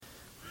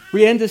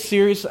We end this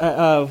series,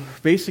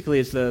 basically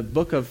it's the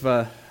book of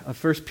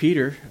 1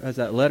 Peter, as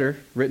that letter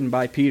written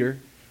by Peter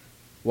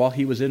while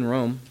he was in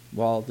Rome,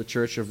 while the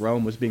church of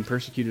Rome was being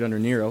persecuted under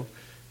Nero,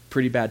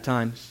 pretty bad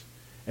times.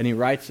 And he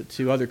writes it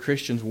to other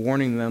Christians,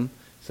 warning them,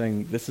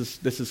 saying, this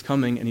is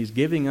coming, and he's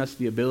giving us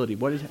the ability.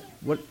 Where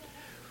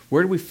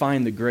do we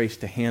find the grace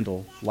to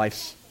handle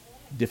life's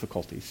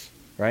difficulties?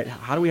 Right?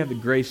 How do we have the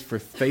grace for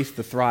faith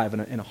to thrive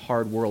in a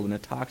hard world, in a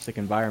toxic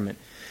environment?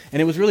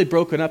 And it was really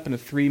broken up into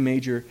three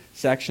major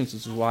sections.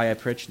 This is why I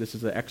preach. This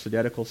is the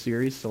exegetical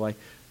series, so I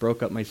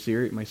broke up my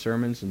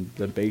sermons and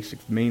the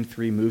basic main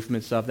three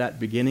movements of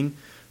that. Beginning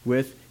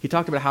with, he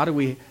talked about how do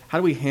we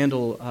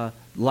handle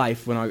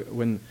life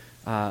when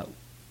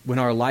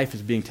our life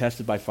is being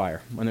tested by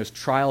fire, when there's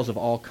trials of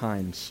all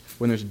kinds,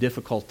 when there's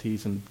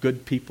difficulties and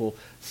good people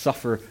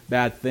suffer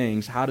bad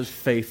things. How does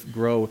faith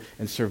grow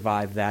and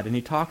survive that? And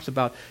he talks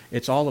about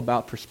it's all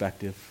about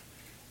perspective.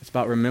 It's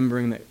about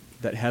remembering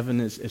that heaven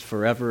is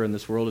forever and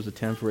this world is a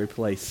temporary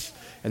place,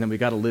 and then we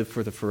got to live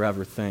for the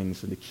forever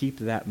things, and to keep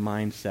that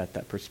mindset,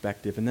 that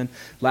perspective. And then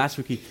last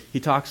week he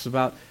talks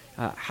about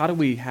how do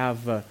we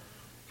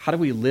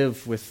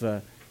live with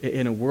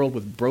in a world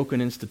with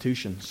broken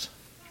institutions,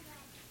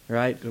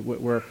 right?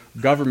 Where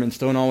governments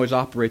don't always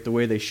operate the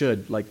way they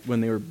should, like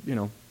when they were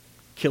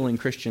killing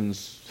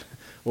Christians,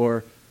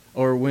 or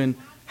when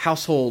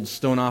households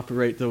don't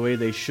operate the way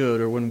they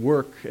should, or when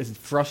work is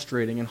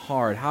frustrating and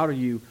hard. How do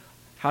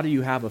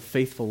you have a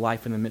faithful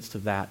life in the midst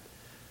of that?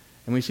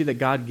 And we see that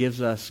God gives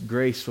us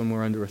grace when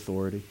we're under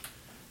authority,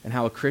 and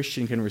how a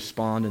Christian can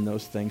respond in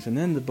those things. And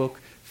then the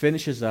book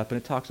finishes up, and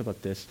it talks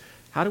about this.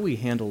 How do we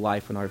handle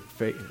life when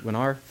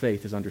our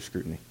faith is under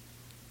scrutiny?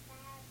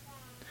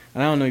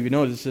 And I don't know if you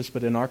noticed this,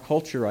 but in our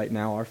culture right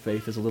now, our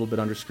faith is a little bit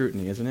under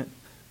scrutiny, isn't it?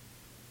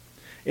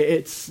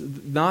 It's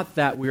not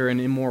that we're an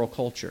immoral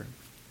culture.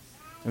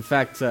 In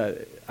fact,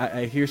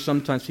 I hear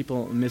sometimes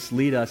people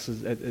mislead us,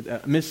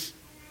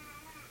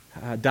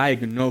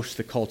 diagnose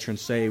the culture and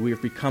say we are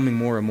becoming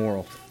more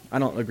immoral. I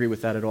don't agree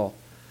with that at all.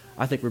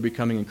 I think we're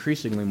becoming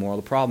increasingly moral.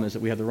 The problem is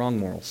that we have the wrong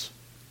morals.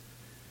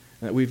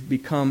 That we've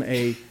become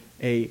a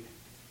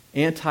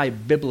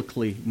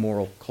anti-biblically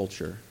moral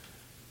culture.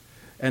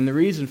 And the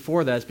reason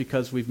for that is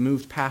because we've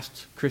moved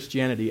past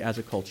Christianity as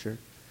a culture.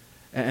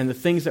 And the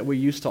things that we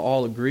used to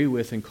all agree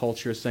with in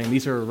culture, saying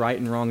these are right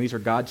and wrong, these are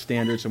God's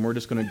standards, and we're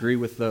just going to agree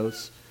with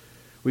those.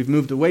 We've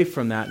moved away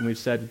from that, and we've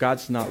said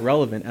God's not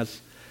relevant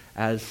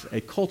as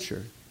a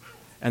culture.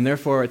 And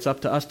therefore, it's up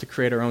to us to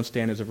create our own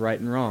standards of right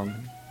and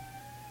wrong.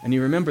 And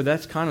you remember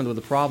that's kind of what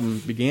the problem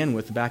began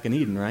with back in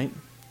Eden, right?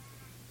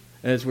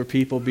 As where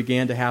people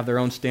began to have their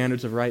own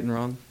standards of right and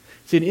wrong.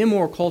 See, an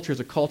immoral culture is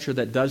a culture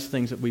that does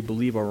things that we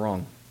believe are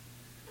wrong.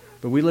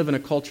 But we live in a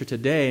culture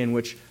today in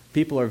which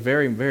people are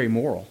very, very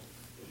moral.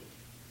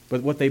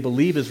 But what they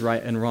believe is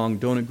right and wrong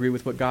don't agree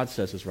with what God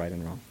says is right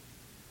and wrong.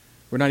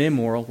 We're not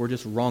immoral, we're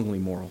just wrongly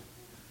moral.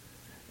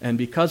 And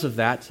because of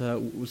that,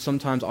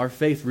 sometimes our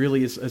faith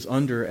really is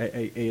under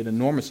an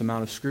enormous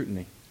amount of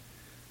scrutiny.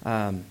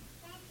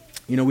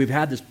 We've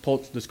had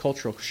this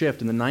cultural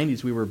shift. In the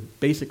 90s, we were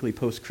basically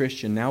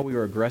post-Christian. Now we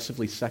are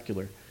aggressively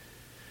secular.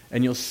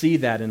 And you'll see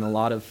that in a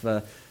lot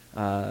of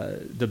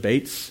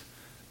debates,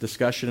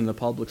 discussion in the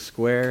public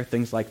square,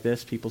 things like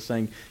this. People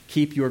saying,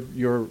 keep your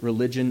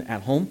religion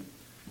at home,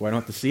 where I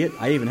don't have to see it.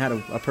 I even had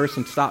a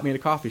person stop me at a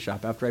coffee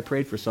shop after I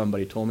prayed for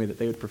somebody, told me that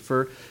they would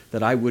prefer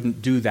that I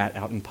wouldn't do that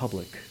out in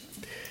public.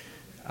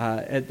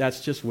 And that's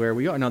just where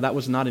we are. Now, that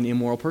was not an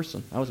immoral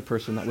person. That was a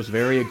person that was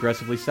very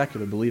aggressively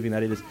secular, believing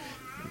that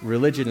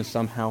religion is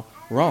somehow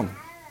wrong.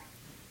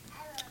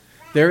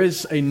 There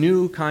is a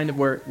new kind of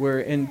where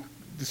in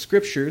the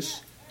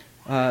Scriptures,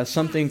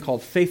 something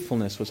called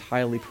faithfulness was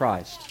highly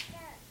prized.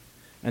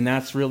 And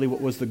that's really what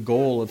was the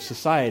goal of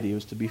society,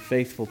 was to be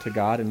faithful to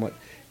God and what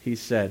He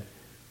said.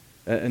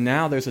 And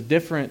now there's a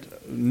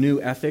different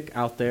new ethic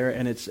out there,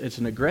 and it's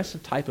an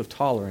aggressive type of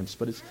tolerance,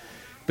 but it's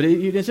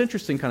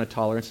interesting kind of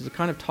tolerance. It's a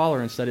kind of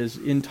tolerance that is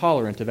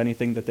intolerant of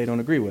anything that they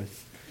don't agree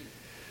with.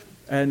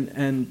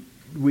 And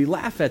we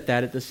laugh at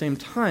that. At the same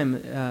time,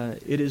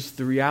 it is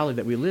the reality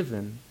that we live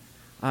in.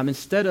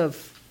 Instead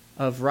of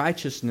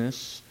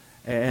righteousness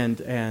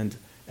and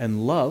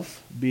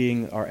love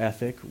being our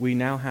ethic, we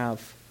now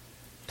have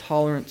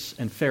tolerance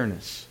and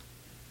fairness.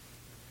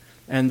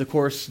 And of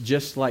course,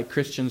 just like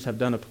Christians have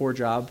done a poor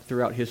job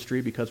throughout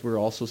history because we're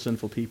also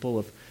sinful people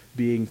of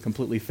being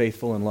completely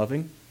faithful and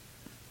loving,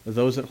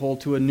 those that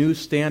hold to a new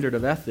standard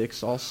of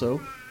ethics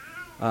also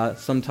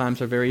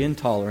sometimes are very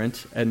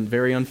intolerant and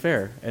very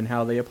unfair in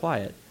how they apply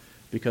it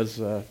because,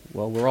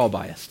 we're all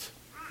biased.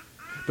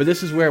 But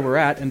this is where we're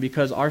at, and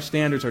because our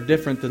standards are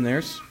different than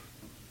theirs,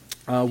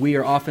 we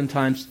are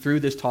oftentimes,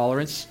 through this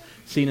tolerance,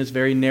 seen as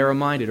very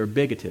narrow-minded or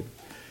bigoted.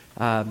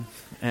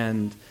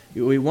 And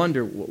we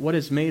wonder, what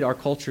has made our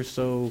culture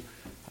so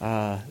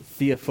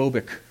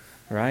theophobic,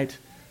 right?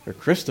 Or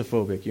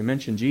Christophobic. You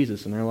mention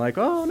Jesus, and they're like,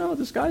 "Oh no,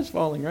 the sky's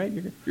falling, right?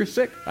 You're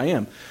sick." I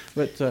am,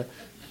 but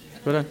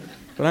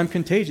I'm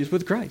contagious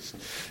with Christ,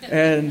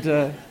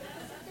 and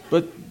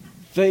but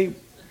they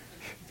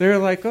They're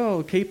like,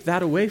 oh, keep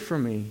that away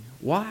from me.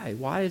 Why?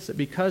 Why is it?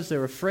 Because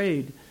they're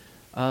afraid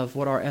of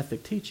what our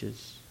ethic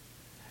teaches.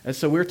 And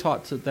so we're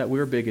taught that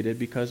we're bigoted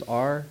because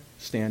our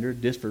standard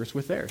differs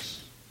with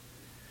theirs.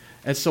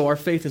 And so our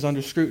faith is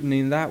under scrutiny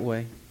in that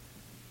way.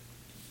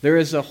 There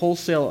is a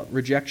wholesale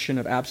rejection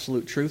of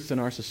absolute truth in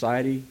our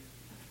society,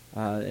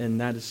 and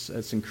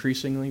that's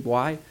increasingly.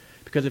 Why?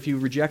 Because if you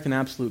reject an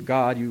absolute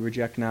God, you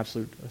reject an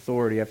absolute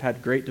authority. I've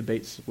had great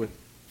debates with,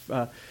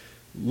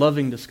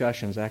 loving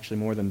discussions, actually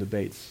more than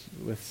debates,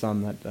 with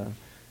some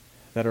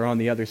that are on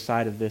the other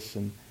side of this,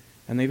 and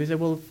they say,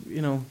 well,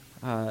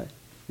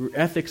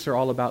 ethics are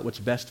all about what's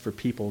best for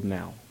people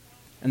now,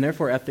 and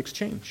therefore ethics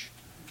change,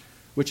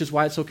 which is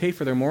why it's okay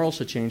for their morals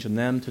to change and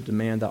them to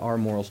demand that our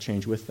morals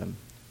change with them.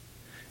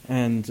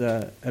 And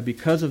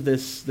because of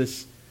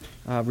this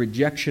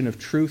rejection of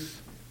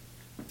truth,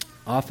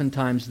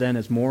 oftentimes then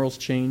as morals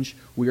change,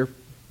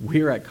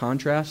 we're at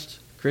contrast.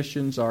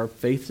 Christians, our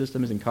faith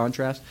system is in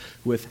contrast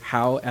with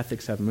how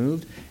ethics have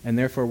moved, and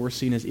therefore we're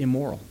seen as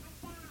immoral.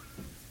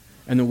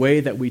 And the way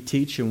that we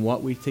teach and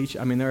what we teach,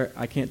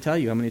 I can't tell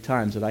you how many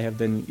times that I have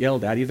been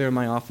yelled at, either in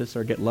my office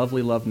or get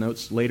lovely love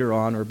notes later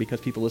on, or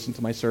because people listen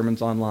to my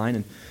sermons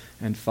online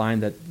and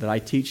find that I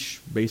teach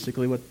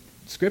basically what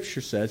Scripture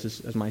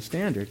says as my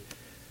standard.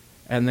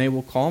 And they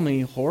will call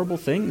me horrible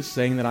things,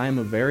 saying that I am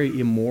a very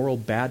immoral,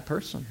 bad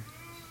person.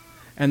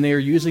 And they are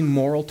using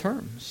moral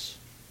terms.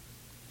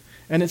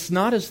 And it's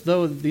not as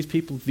though these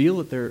people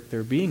feel that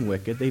they're being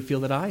wicked. They feel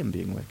that I am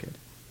being wicked.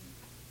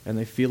 And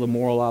they feel a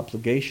moral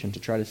obligation to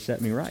try to set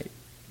me right.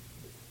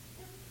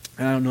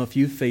 And I don't know if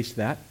you've faced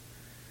that,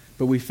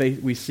 but we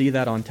see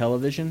that on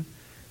television.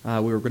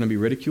 We're going to be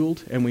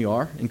ridiculed, and we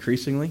are,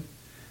 increasingly.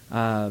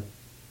 Saying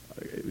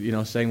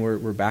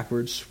we're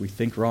backwards, we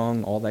think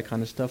wrong, all that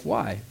kind of stuff.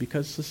 Why?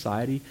 Because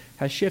society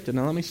has shifted.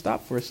 Now let me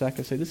stop for a second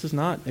and say this is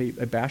not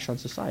a bash on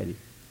society.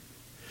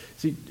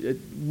 See,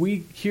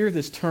 we hear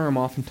this term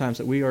oftentimes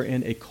that we are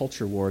in a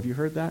culture war. Have you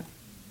heard that?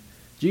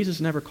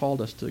 Jesus never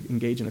called us to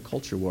engage in a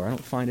culture war. I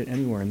don't find it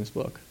anywhere in this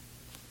book.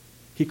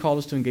 He called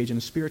us to engage in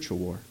a spiritual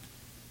war.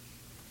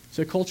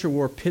 So a culture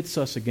war pits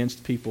us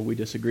against people we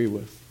disagree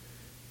with,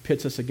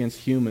 pits us against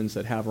humans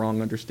that have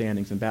wrong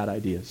understandings and bad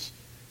ideas,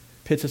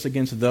 pits us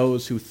against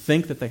those who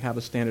think that they have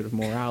a standard of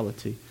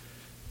morality,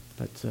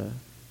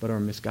 but are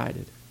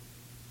misguided.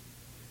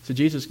 So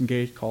Jesus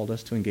called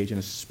us to engage in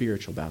a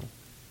spiritual battle.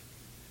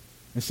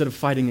 Instead of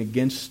fighting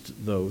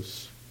against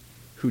those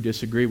who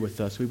disagree with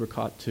us, we were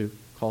called to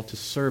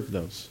serve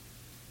those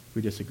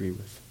we disagree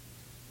with.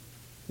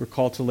 We're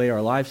called to lay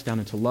our lives down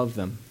and to love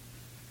them.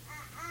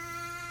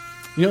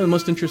 You know, the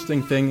most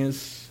interesting thing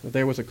is that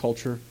there was a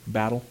culture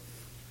battle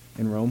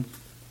in Rome,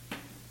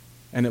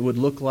 and it would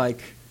look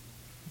like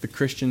the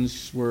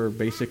Christians were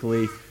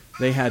basically,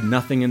 they had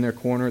nothing in their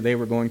corner. They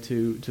were going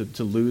to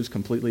lose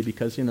completely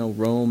because,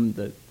 Rome,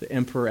 the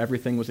emperor,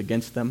 everything was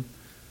against them.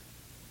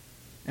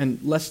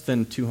 And less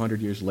than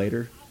 200 years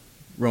later,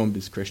 Rome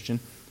is Christian.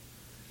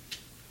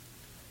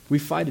 We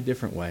fight a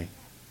different way.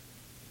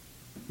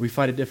 We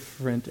fight a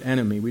different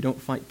enemy. We don't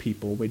fight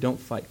people. We don't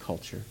fight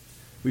culture.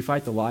 We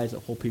fight the lies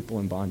that hold people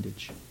in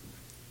bondage.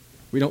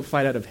 We don't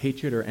fight out of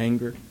hatred or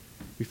anger.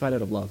 We fight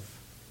out of love,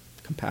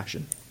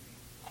 compassion.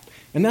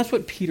 And that's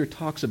what Peter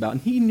talks about.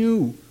 And he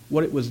knew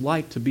what it was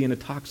like to be in a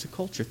toxic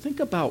culture. Think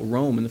about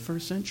Rome in the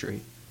first century.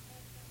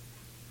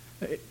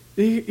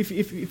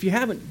 If you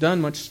haven't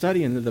done much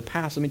study into the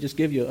past, let me just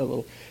give you a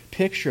little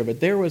picture of it.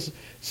 There was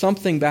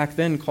something back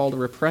then called a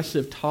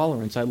repressive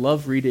tolerance. I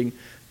love reading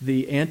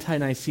the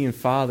Ante-Nicene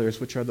Fathers,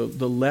 which are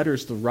the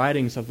letters, the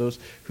writings of those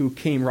who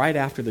came right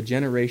after the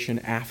generation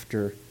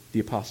after the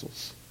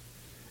apostles.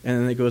 And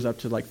then it goes up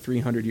to like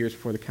 300 years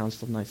before the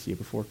Council of Nicaea,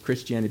 before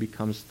Christianity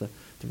becomes the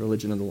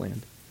religion of the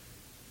land.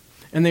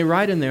 And they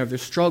write in there of their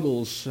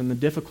struggles and the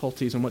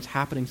difficulties and what's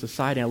happening in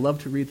society. I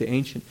love to read the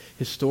ancient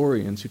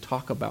historians who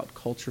talk about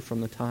culture from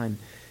the time.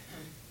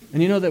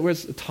 And there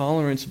was a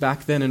tolerance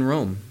back then in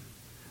Rome.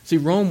 See,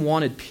 Rome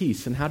wanted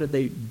peace, and how did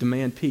they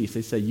demand peace?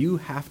 They said, you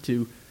have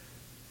to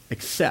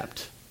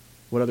accept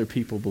what other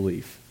people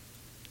believe.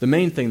 The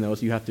main thing, though,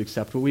 is you have to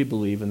accept what we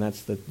believe, and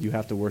that's that you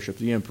have to worship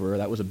the emperor.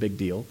 That was a big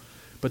deal.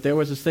 But there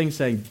was this thing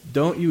saying,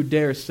 don't you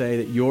dare say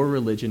that your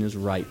religion is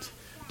right.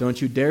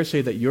 Don't you dare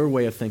say that your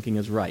way of thinking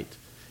is right.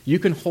 You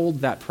can hold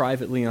that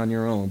privately on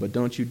your own, but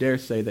don't you dare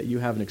say that you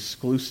have an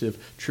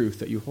exclusive truth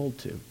that you hold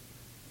to.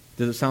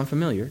 Does it sound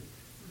familiar?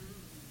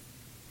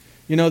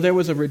 There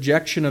was a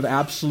rejection of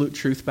absolute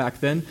truth back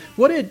then.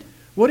 What did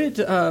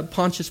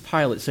Pontius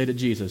Pilate say to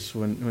Jesus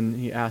when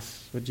he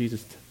asks, what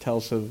Jesus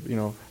tells of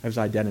his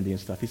identity and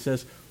stuff? He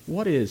says,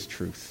 what is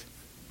truth?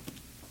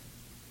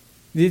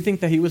 Do you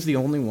think that he was the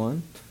only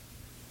one?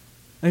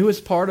 And he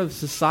was part of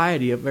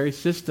society, a very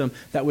system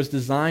that was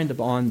designed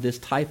upon this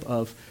type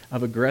of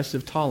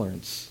aggressive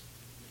tolerance.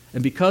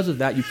 And because of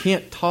that, you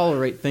can't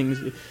tolerate things.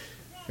 I'm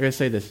going to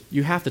say this.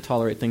 You have to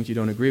tolerate things you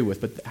don't agree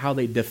with, but how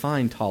they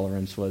defined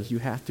tolerance was you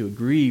have to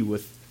agree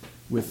with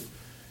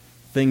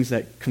things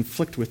that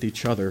conflict with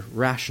each other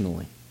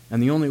rationally.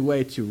 And the only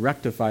way to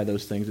rectify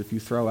those things is if you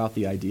throw out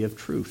the idea of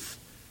truth.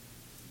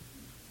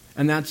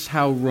 And that's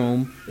how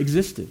Rome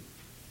existed.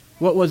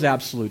 What was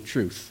absolute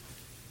truth?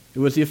 It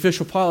was the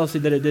official policy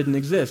that it didn't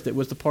exist. It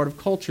was the part of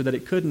culture that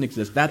it couldn't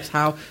exist. That's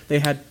how they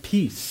had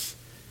peace.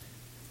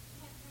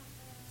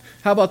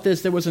 How about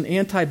this? There was an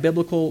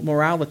anti-biblical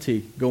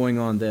morality going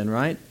on then,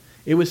 right?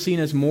 It was seen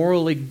as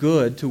morally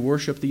good to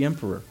worship the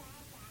emperor.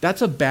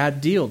 That's a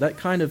bad deal. That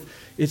kind of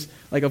is,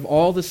 like, of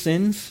all the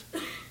sins,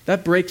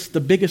 that breaks the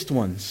biggest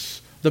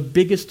ones, the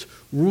biggest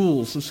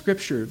rules of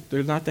Scripture.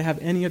 They're not to have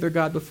any other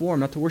God before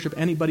him, not to worship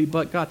anybody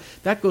but God.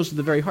 That goes to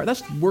the very heart.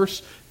 That's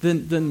worse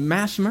than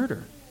mass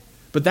murder.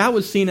 But that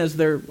was seen as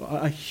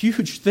a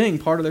huge thing,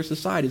 part of their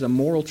society, as a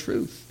moral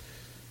truth.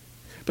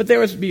 But there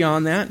was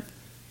beyond that,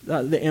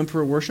 the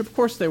emperor worship. Of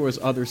course, there was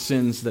other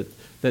sins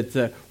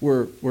that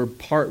were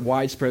part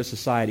widespread of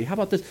society. How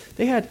about this?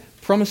 They had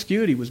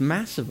promiscuity was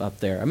massive up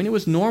there. I mean, it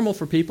was normal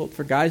for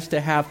guys to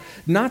have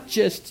not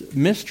just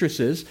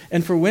mistresses,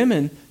 and for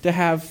women to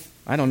have,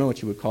 I don't know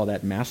what you would call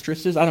that,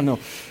 mastresses? I don't know.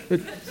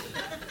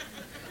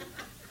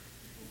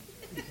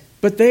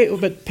 But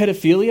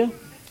pedophilia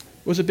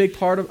was a big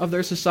part of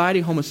their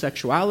society.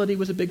 Homosexuality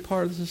was a big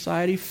part of the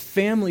society.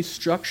 Family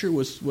structure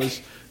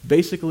was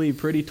basically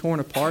pretty torn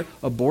apart.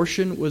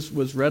 Abortion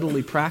was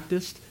readily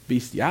practiced.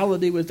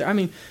 Bestiality was there. I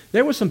mean,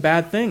 there were some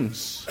bad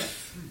things.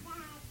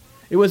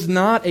 It was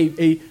not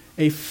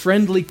a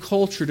friendly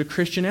culture to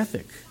Christian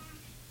ethic.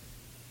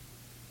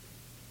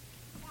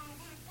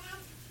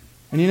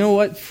 And you know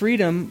what?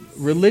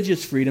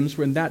 Religious freedoms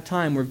in that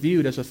time were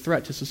viewed as a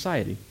threat to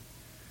society.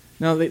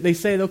 Now, they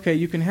say, okay,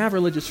 you can have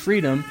religious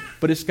freedom,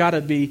 but it's got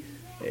to be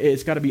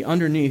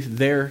underneath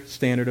their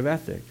standard of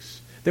ethics.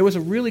 There was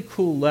a really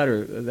cool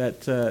letter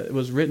that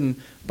was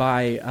written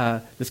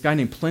by this guy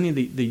named Pliny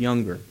the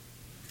Younger.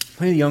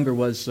 Pliny the Younger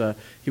was a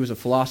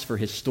philosopher,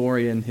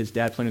 historian. His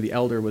dad, Pliny the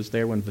Elder, was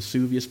there when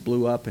Vesuvius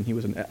blew up, and he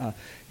was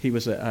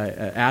an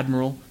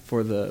admiral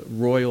for the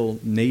Royal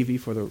Navy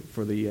for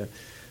the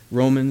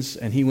Romans,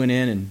 and he went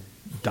in and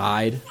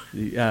died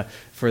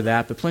for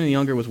that. But Pliny the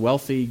Younger was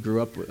wealthy,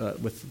 grew up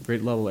with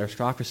great level of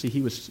aristocracy.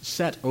 He was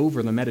set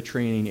over the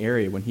Mediterranean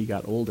area when he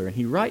got older. And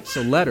he writes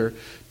a letter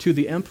to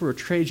the Emperor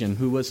Trajan,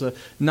 who was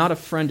not a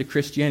friend to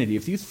Christianity.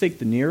 If you think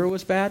the Nero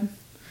was bad,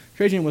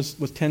 Trajan was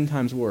 10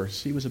 times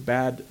worse. He was a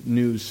bad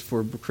news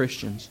for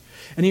Christians.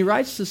 And he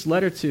writes this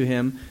letter to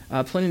him,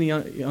 Pliny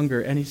the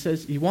Younger, and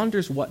he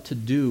wonders what to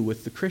do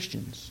with the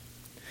Christians.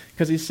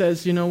 Because he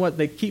says, you know what,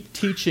 they keep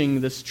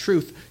teaching this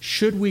truth.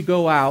 Should we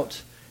go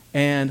out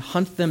and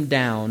hunt them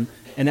down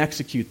and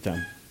execute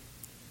them?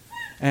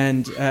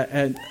 And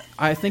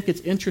I think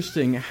it's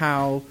interesting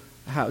how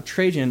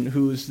Trajan,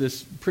 who's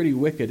this pretty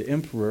wicked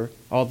emperor,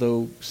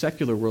 although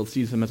secular world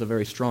sees him as a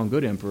very strong,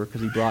 good emperor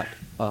because he brought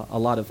a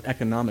lot of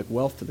economic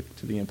wealth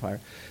to the empire,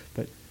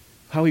 but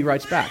how he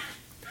writes back.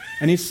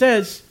 And he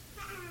says,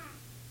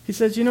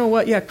 you know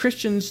what, yeah,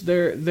 Christians,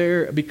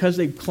 they're because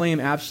they claim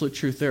absolute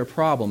truth, they're a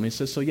problem. He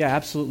says, so yeah,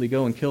 absolutely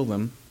go and kill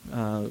them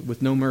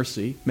with no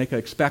mercy, make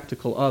a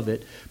spectacle of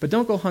it, but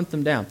don't go hunt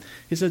them down.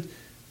 He said,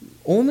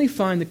 only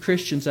find the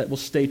Christians that will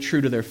stay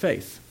true to their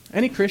faith.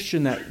 Any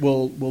Christian that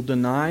will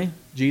deny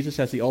Jesus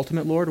as the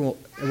ultimate Lord and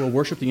will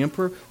worship the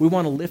emperor, we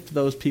want to lift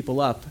those people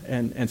up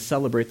and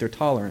celebrate their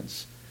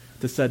tolerance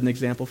to set an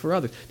example for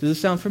others. Does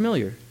this sound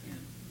familiar?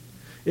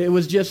 It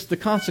was just the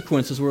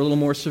consequences were a little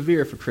more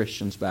severe for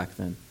Christians back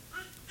then.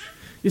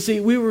 You see,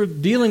 we were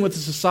dealing with a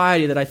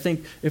society that I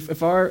think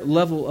if our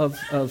level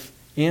of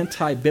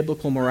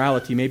anti-biblical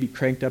morality maybe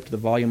cranked up to the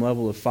volume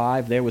level of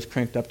 5, there was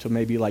cranked up to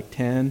maybe like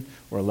 10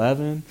 or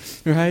 11,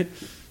 right?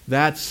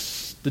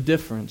 That's the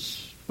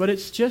difference. But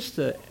it's just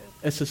a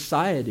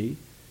society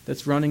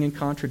that's running in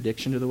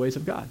contradiction to the ways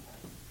of God.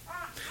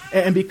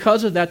 And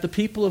because of that, the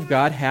people of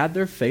God had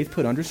their faith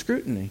put under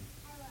scrutiny.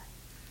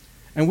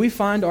 And we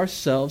find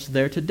ourselves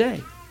there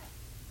today.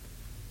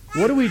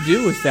 What do we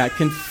do with that?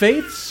 Can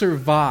faith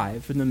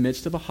survive in the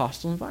midst of a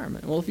hostile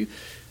environment? Well,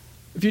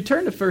 if you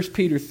turn to 1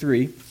 Peter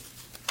 3,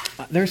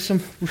 there's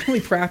some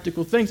really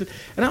practical things.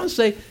 And I would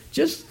say,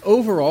 just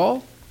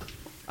overall,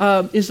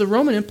 is the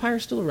Roman Empire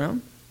still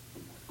around?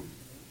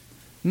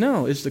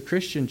 No. Is the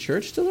Christian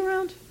church still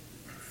around?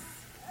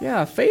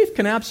 Yeah, faith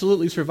can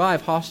absolutely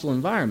survive hostile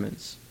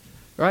environments.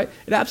 Right?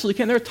 It absolutely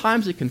can. There are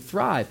times it can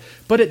thrive.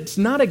 But it's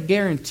not a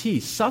guarantee.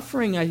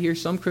 Suffering, I hear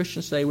some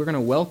Christians say, we're going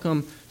to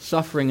welcome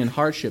suffering and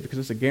hardship because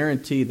it's a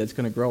guarantee that's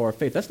going to grow our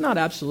faith. That's not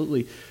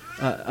absolutely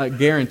a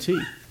guarantee.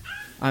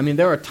 I mean,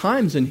 there are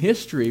times in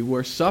history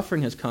where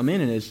suffering has come in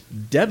and has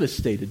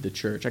devastated the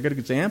church. I got an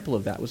example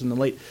of that. It was in the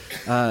late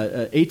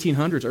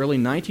 1800s, early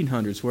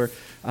 1900s, where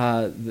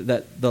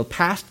the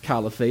past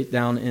caliphate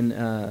down in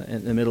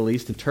the Middle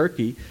East, in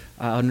Turkey,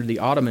 under the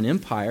Ottoman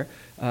Empire,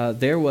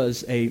 there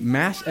was a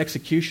mass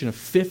execution of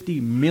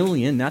 50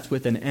 million, that's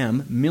with an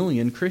M,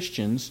 million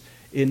Christians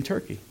in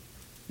Turkey,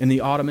 in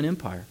the Ottoman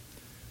Empire.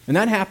 And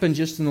that happened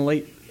just in the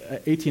late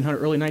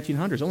 1800s, early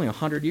 1900s, only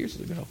 100 years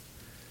ago,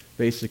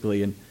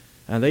 basically. And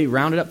they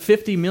rounded up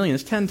 50 million.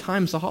 It's 10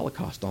 times the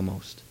Holocaust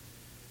almost.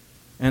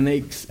 And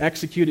they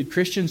executed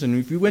Christians. And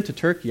if you went to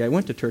Turkey, I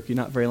went to Turkey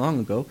not very long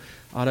ago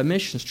on a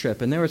missions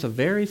trip, and there was a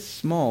very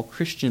small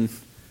Christian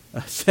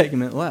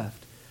segment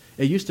left.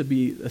 It used to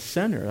be a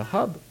center, a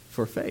hub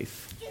for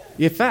faith.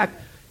 In fact,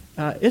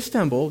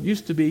 Istanbul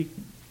used to be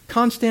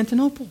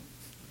Constantinople.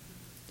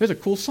 There's a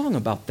cool song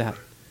about that.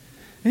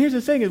 And here's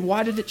the thing, is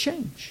why did it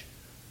change?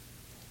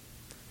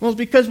 Well, it's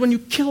because when you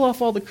kill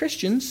off all the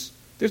Christians,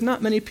 there's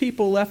not many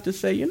people left to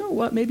say, you know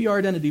what, maybe our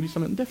identity is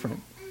something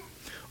different.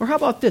 Or how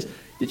about this?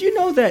 Did you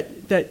know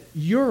that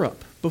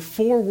Europe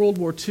before World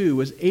War II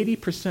was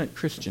 80%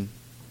 Christian?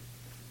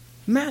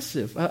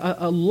 Massive.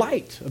 A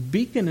light, a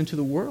beacon into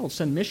the world,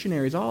 sent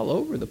missionaries all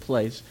over the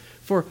place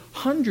for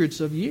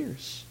hundreds of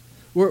years.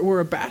 We're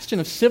a bastion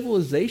of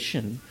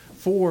civilization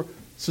for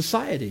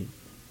society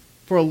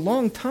for a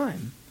long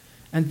time.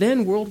 And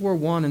then World War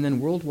I and then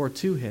World War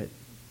II hit.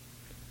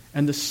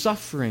 And the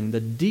suffering,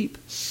 the deep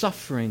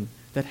suffering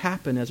that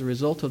happened as a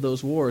result of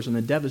those wars and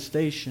the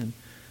devastation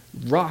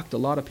rocked a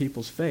lot of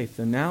people's faith.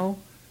 And now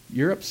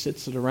Europe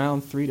sits at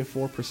around 3 to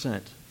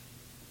 4%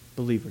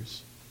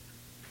 believers.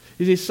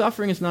 You see,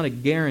 suffering is not a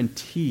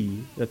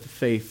guarantee that the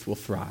faith will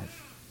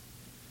thrive.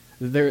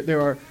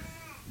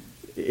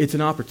 It's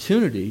an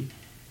opportunity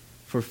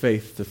for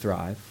faith to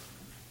thrive.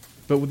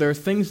 But there are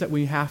things that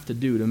we have to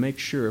do to make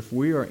sure if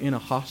we are in a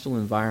hostile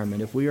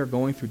environment, if we are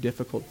going through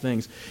difficult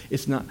things,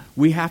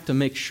 we have to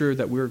make sure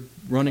that we're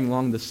running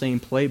along the same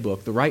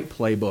playbook, the right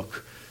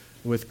playbook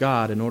with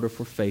God in order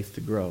for faith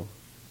to grow.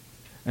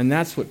 And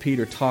that's what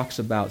Peter talks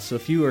about. So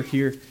if you are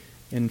here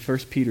in 1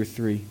 Peter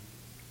 3,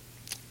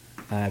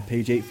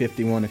 page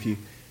 851, if you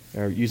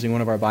are using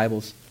one of our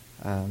Bibles,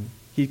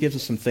 he gives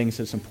us some things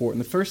that's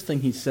important. The first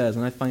thing he says,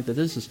 and I find that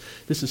this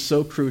is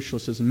so crucial,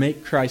 it says,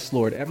 make Christ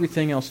Lord.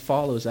 Everything else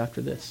follows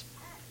after this.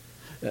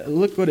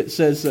 Look what it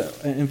says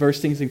in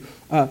verse 16.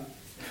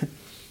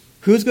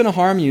 Who's going to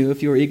harm you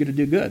if you are eager to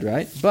do good,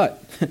 right?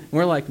 But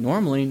we're like,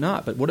 normally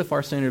not. But what if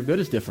our standard of good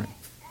is different,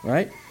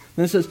 right?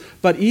 And it says,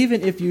 but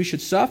even if you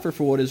should suffer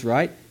for what is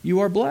right,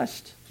 you are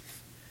blessed.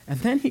 And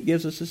then he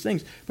gives us these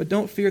things. But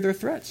don't fear their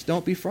threats.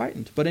 Don't be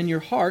frightened. But in your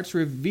hearts,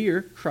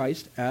 revere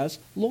Christ as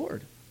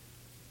Lord.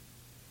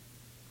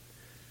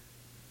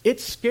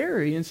 It's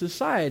scary in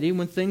society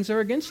when things are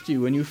against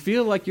you, and you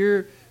feel like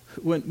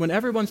when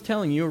everyone's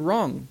telling you you're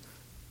wrong.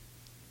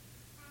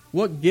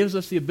 What gives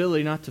us the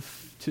ability not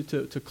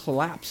to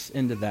collapse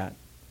into that?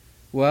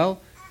 Well,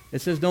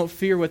 it says don't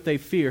fear what they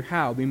fear.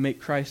 How? We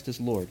make Christ as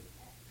Lord.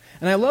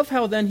 And I love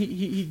how then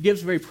he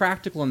gives very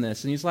practical on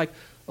this, and he's like,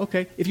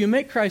 okay, if you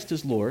make Christ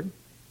as Lord,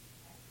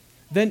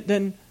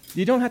 then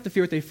you don't have to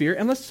fear what they fear,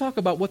 and let's talk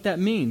about what that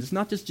means. It's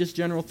not just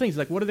general things.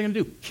 Like, what are they going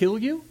to do? Kill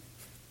you?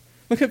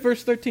 Look at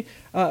verse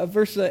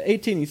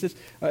 18. He says,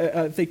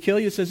 if they kill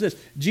you, it says this,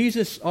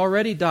 Jesus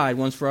already died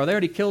once for all. They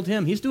already killed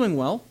him. He's doing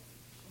well.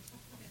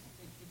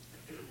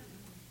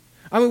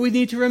 I mean, we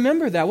need to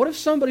remember that. What if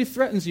somebody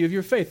threatens you of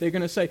your faith? They're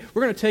going to say,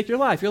 we're going to take your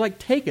life. You're like,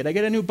 take it. I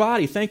get a new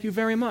body. Thank you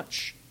very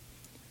much.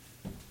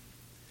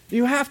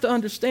 You have to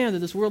understand that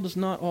this world is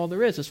not all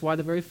there is. That's why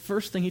the very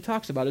first thing he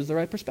talks about is the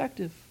right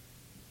perspective.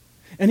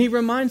 And he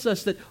reminds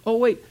us that,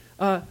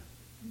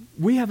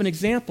 we have an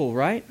example,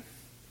 right?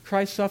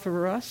 Christ suffered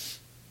for us.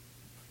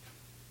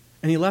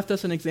 And he left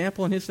us an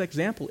example, and his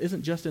example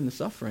isn't just in the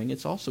suffering,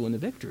 it's also in the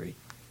victory.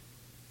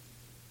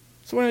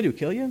 So what do I do,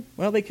 kill you?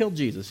 Well, they killed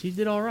Jesus. He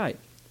did all right.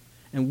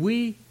 And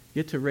we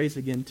get to raise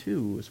again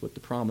too, is what the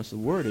promise of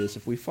the word is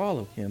if we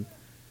follow him.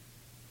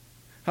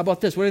 How about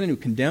this? What are they going to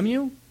do, condemn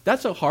you?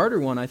 That's a harder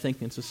one, I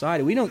think, in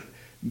society. We don't,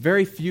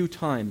 very few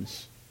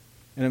times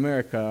in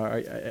America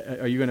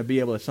are you going to be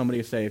able to,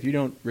 somebody to say, if you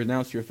don't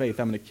renounce your faith,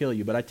 I'm going to kill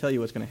you. But I tell you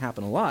what's going to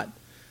happen a lot,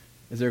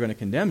 is they're going to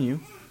condemn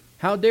you.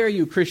 How dare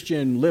you,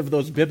 Christian, live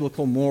those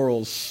biblical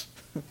morals?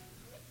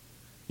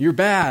 You're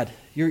bad.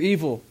 You're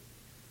evil.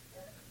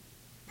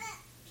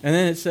 And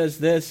then it says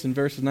this in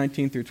verses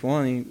 19 through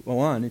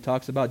 21. It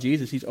talks about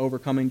Jesus. He's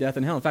overcoming death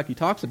and hell. In fact, he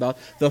talks about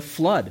the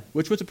flood,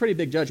 which was a pretty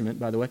big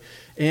judgment, by the way,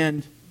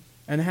 and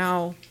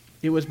how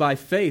it was by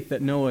faith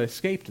that Noah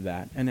escaped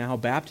that, and how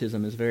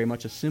baptism is very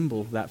much a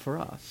symbol of that for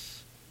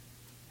us.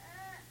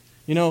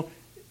 You know,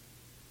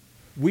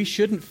 we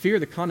shouldn't fear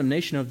the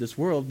condemnation of this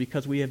world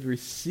because we have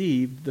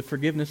received the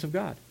forgiveness of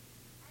God.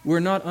 We're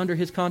not under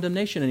his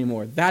condemnation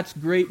anymore. That's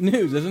great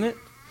news, isn't it?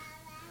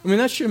 I mean,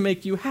 that should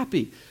make you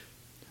happy.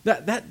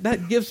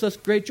 That gives us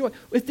great joy.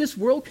 If this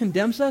world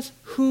condemns us,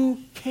 who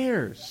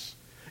cares?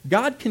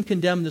 God can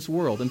condemn this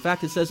world. In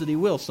fact, it says that he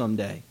will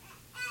someday.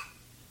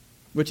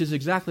 Which is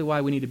exactly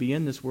why we need to be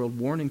in this world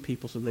warning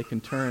people so they can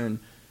turn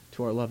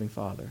to our loving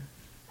Father.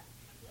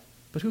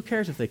 But who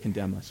cares if they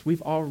condemn us?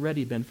 We've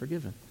already been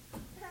forgiven.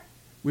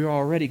 We're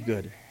already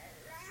good.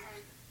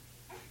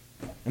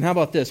 And how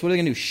about this? What are they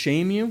going to do?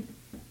 Shame you?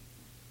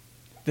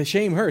 The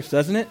shame hurts,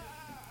 doesn't it?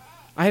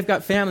 I have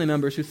got family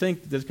members who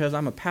think that because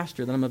I'm a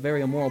pastor that I'm a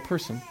very immoral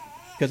person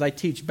because I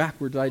teach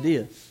backwards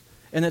ideas.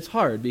 And it's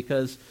hard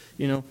because,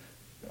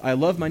 I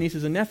love my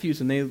nieces and nephews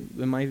and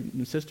my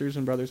sisters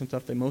and brothers and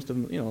stuff. Most of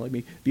them, let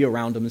me be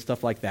around them and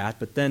stuff like that.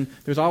 But then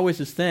there's always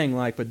this thing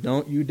like, but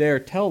don't you dare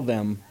tell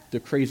them the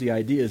crazy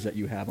ideas that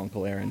you have,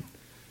 Uncle Aaron.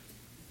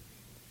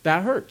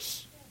 That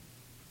hurts.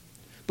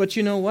 But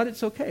you know what?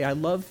 It's okay. I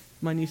love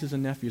my nieces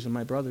and nephews and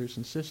my brothers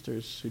and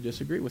sisters who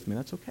disagree with me.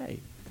 That's okay.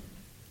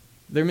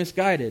 They're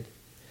misguided.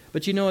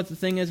 But you know what the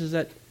thing is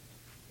that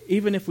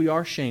even if we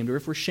are shamed, or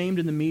if we're shamed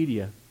in the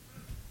media,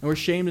 and we're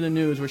shamed in the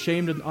news, we're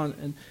shamed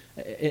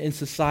in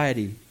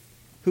society,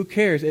 who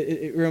cares?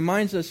 It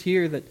reminds us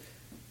here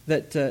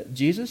that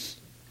Jesus,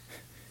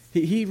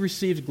 he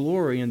receives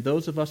glory, and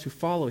those of us who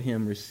follow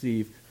him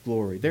receive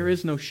glory. There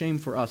is no shame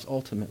for us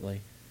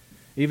ultimately.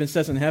 It even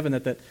says in heaven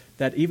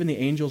that even the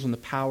angels and the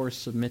powers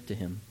submit to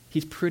him.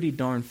 He's pretty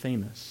darn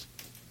famous.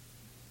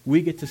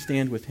 We get to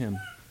stand with him.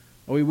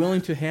 Are we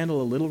willing to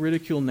handle a little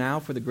ridicule now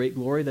for the great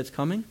glory that's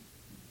coming?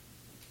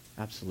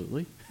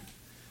 Absolutely.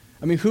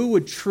 I mean, who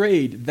would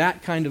trade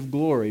that kind of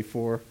glory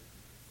for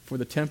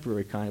the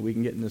temporary kind we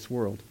can get in this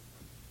world?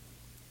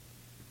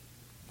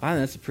 I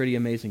think that's a pretty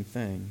amazing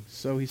thing.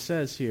 So he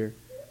says here,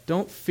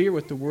 don't fear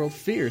what the world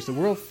fears. The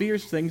world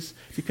fears things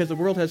because the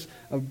world has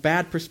a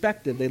bad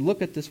perspective. They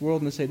look at this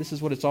world and they say, this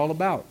is what it's all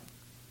about.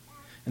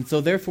 And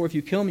so therefore, if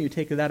you kill me, you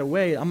take that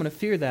away, I'm going to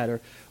fear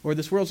that. Or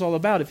this world's all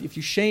about, if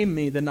you shame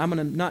me, then I'm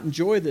going to not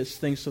enjoy this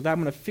thing, so that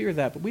I'm going to fear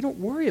that. But we don't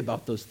worry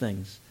about those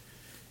things.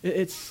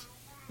 It's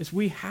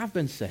we have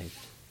been saved.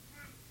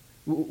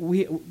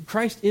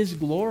 Christ is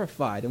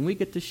glorified, and we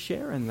get to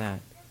share in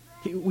that.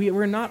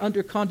 We're not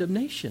under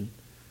condemnation.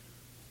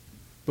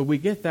 But we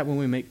get that when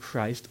we make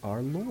Christ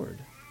our Lord.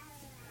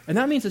 And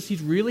that means that he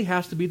really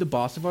has to be the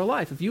boss of our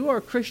life. If you are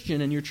a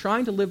Christian and you're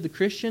trying to live the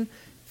Christian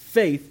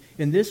faith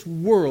in this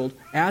world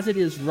as it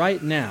is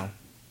right now,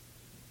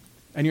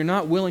 and you're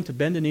not willing to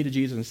bend the knee to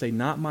Jesus and say,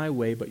 not my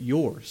way, but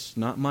yours.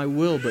 Not my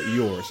will, but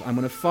yours. I'm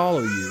going to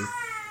follow you.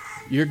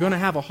 You're going to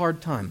have a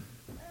hard time.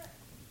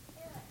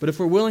 But if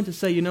we're willing to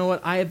say, you know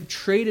what, I have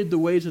traded the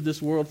ways of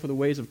this world for the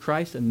ways of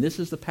Christ, and this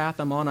is the path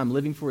I'm on, I'm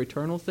living for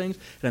eternal things,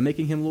 and I'm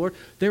making him Lord,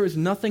 there is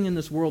nothing in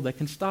this world that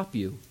can stop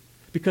you,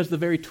 because the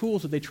very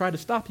tools that they try to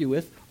stop you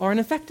with are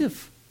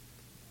ineffective.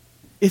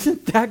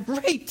 Isn't that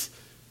great?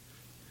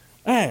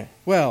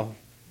 Well,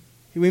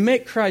 we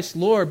make Christ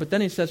Lord, but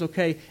then he says,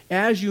 okay,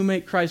 as you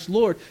make Christ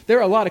Lord, there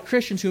are a lot of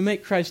Christians who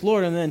make Christ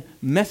Lord and then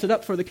mess it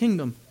up for the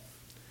kingdom,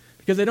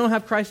 because they don't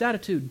have Christ's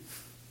attitude.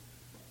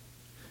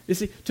 You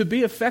see, to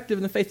be effective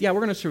in the faith, we're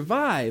going to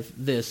survive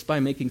this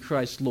by making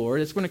Christ Lord.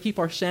 It's going to keep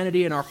our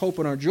sanity and our hope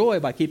and our joy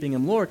by keeping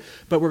him Lord,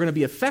 but we're going to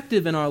be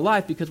effective in our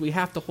life because we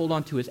have to hold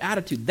on to his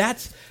attitude.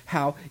 That's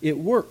how it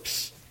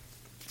works.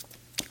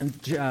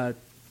 And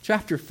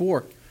chapter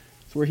 4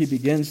 is where he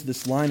begins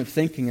this line of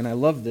thinking, and I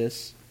love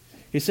this.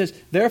 He says,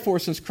 therefore,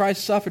 since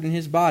Christ suffered in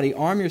his body,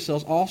 arm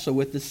yourselves also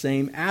with the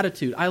same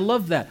attitude. I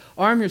love that.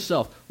 Arm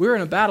yourself. We're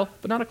in a battle,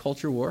 but not a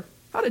culture war.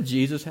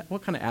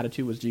 What kind of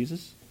attitude was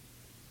Jesus?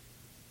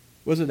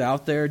 Was it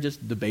out there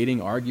just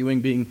debating,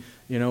 arguing, being,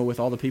 with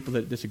all the people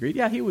that disagreed?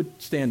 Yeah, he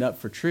would stand up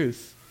for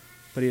truth,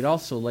 but he'd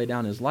also lay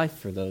down his life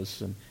for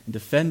those and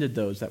defended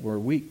those that were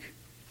weak.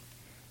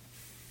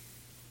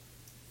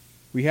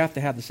 We have to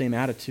have the same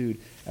attitude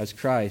as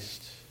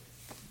Christ.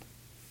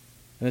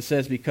 And it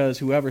says, because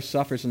whoever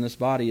suffers in this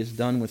body is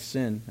done with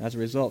sin. As a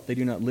result, they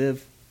do not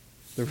live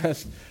the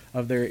rest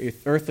of their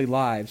earthly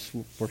lives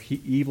for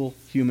evil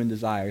human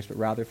desires, but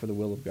rather for the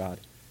will of God.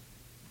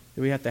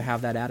 We have to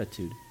have that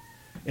attitude.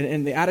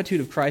 And the attitude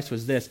of Christ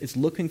was this: it's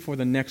looking for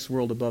the next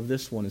world above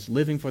this one. It's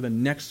living for the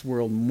next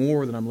world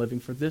more than I'm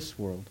living for this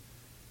world.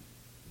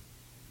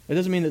 It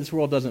doesn't mean that this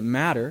world doesn't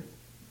matter.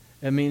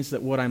 It means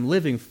that what I'm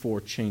living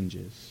for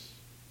changes.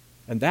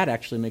 And that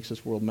actually makes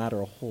this world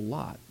matter a whole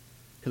lot,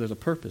 because there's a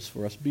purpose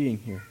for us being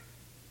here.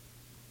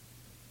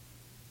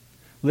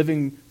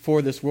 Living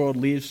for this world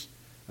leaves,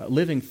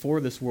 living for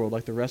this world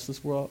like the rest of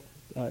this world,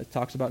 it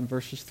talks about in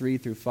verses 3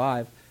 through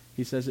 5,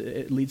 he says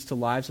it leads to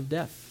lives of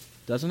death,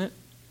 doesn't it?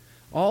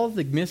 All of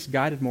the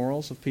misguided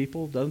morals of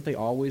people, doesn't they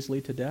always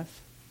lead to death?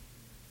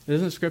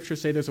 Doesn't the Scripture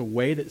say there's a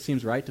way that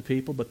seems right to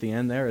people, but the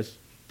end there is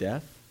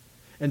death?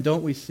 And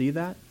don't we see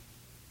that?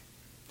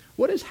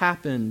 What has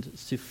happened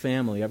to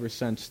family ever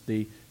since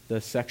the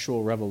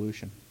sexual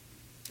revolution?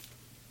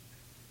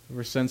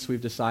 Ever since we've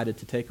decided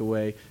to take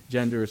away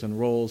genders and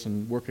roles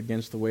and work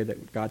against the way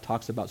that God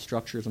talks about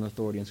structures and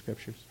authority in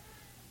Scriptures?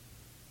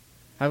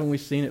 Haven't we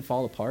seen it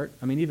fall apart?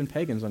 I mean, even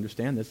pagans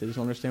understand this. They just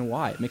don't understand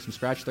why. It makes them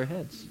scratch their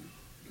heads.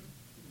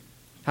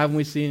 Haven't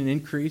we seen an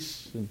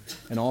increase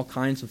in all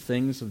kinds of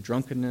things, of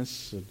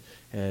drunkenness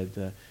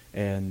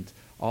and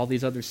all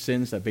these other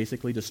sins that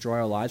basically destroy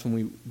our lives? When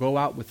we go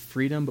out with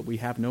freedom, but we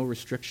have no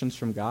restrictions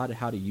from God on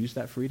how to use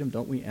that freedom,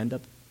 don't we end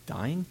up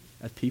dying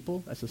as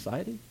people, as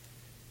society?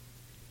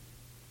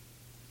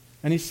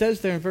 And he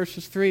says there in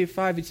verses 3 and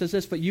 5, he says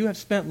this, but you have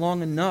spent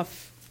long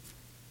enough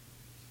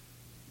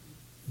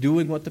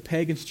doing what the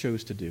pagans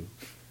chose to do.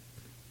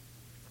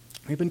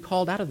 We've been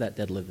called out of that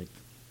dead living.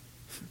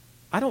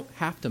 I don't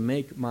have to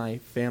make my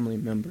family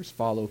members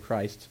follow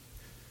Christ,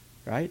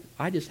 right?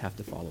 I just have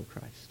to follow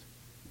Christ.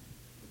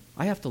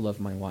 I have to love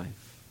my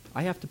wife.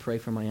 I have to pray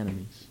for my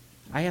enemies.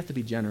 I have to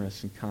be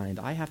generous and kind.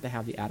 I have to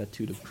have the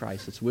attitude of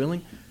Christ that's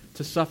willing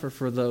to suffer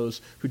for those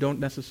who don't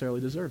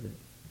necessarily deserve it.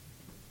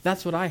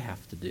 That's what I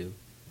have to do.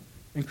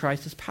 And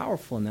Christ is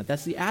powerful in that.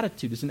 That's the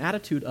attitude. It's an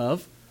attitude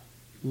of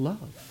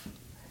love.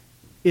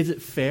 Is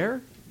it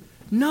fair?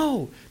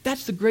 No.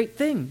 That's the great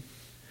thing.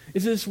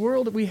 Is this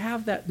world that we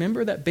have that,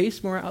 remember that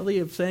base morality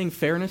of saying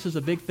fairness is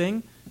a big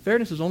thing?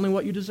 Fairness is only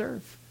what you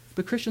deserve.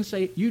 But Christians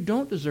say, you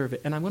don't deserve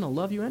it, and I'm going to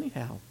love you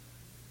anyhow.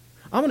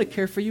 I'm going to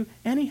care for you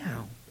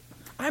anyhow.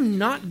 I'm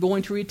not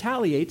going to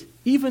retaliate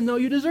even though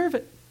you deserve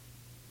it.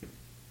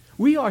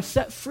 We are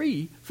set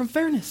free from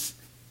fairness,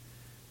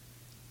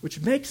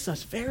 which makes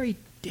us very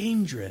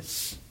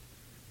dangerous.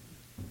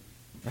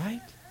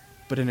 Right?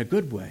 But in a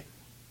good way.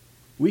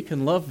 We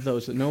can love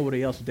those that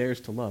nobody else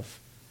dares to love.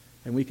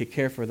 And we could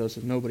care for those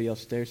that nobody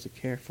else dares to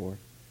care for.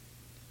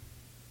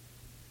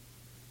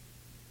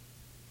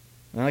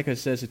 And like it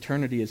says,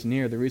 eternity is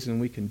near. The reason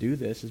we can do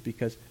this is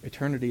because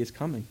eternity is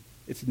coming.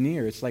 It's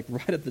near. It's like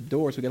right at the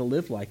door, so we've got to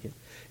live like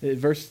it.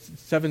 Verse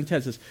 7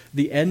 says,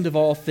 the end of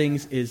all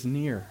things is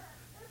near.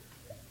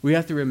 We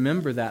have to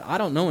remember that. I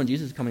don't know when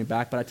Jesus is coming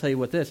back, but I tell you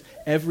what this,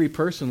 every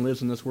person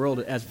lives in this world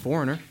as a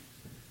foreigner.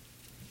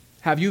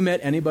 Have you met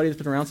anybody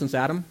that's been around since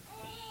Adam?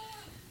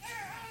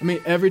 I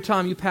mean, every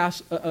time you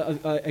pass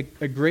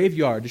a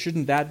graveyard,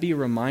 shouldn't that be a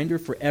reminder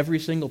for every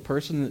single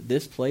person that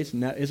this place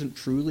isn't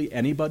truly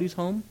anybody's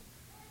home?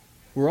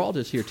 We're all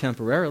just here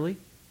temporarily.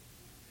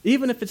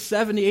 Even if it's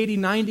 70, 80,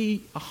 90,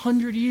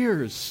 100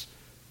 years.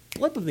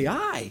 Blip of the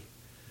eye.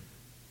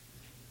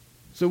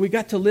 So we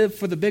got to live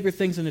for the bigger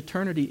things, and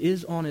eternity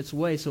is on its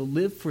way. So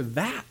live for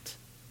that,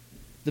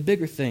 the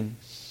bigger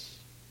things.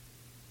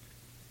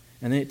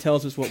 And then it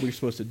tells us what we're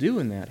supposed to do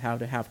in that, how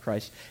to have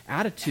Christ's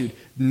attitude,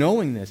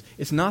 knowing this.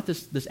 It's not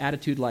this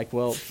attitude like,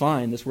 well,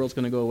 fine, this world's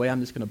going to go away,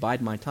 I'm just going to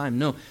bide my time.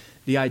 No,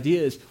 the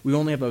idea is we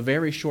only have a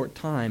very short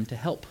time to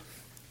help.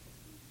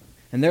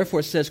 And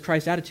therefore it says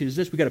Christ's attitude is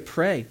this, we've got to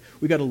pray,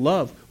 we've got to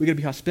love, we've got to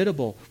be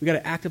hospitable, we've got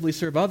to actively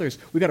serve others,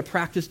 we've got to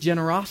practice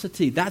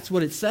generosity. That's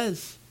what it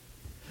says.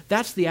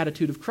 That's the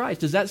attitude of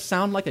Christ. Does that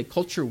sound like a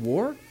culture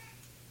war?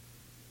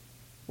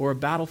 Or a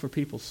battle for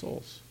people's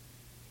souls?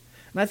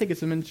 And I think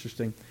it's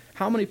interesting.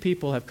 How many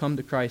people have come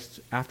to Christ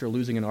after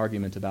losing an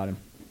argument about him?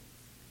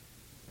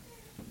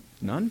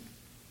 None?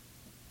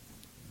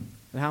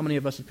 And how many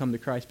of us have come to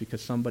Christ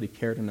because somebody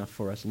cared enough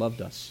for us,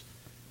 loved us,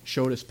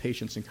 showed us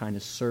patience and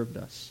kindness, served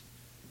us?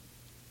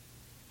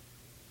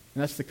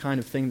 And that's the kind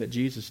of thing that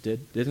Jesus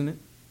did, didn't it?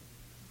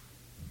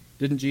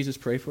 Didn't Jesus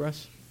pray for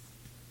us?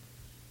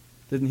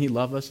 Didn't he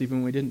love us even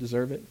when we didn't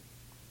deserve it?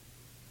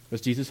 Was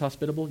Jesus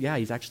hospitable? Yeah,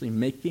 he's actually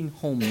making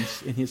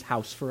homes in his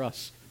house for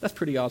us. That's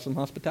pretty awesome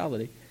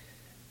hospitality.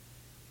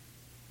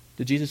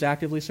 Did Jesus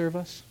actively serve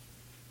us?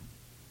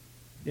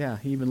 Yeah,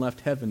 he even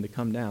left heaven to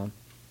come down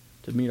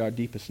to meet our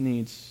deepest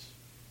needs.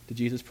 Did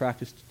Jesus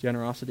practice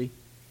generosity?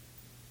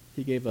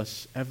 He gave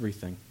us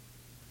everything.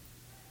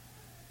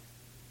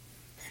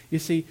 You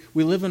see,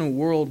 we live in a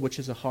world which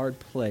is a hard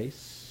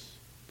place,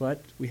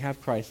 but we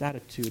have Christ's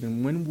attitude.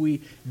 And when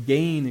we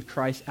gain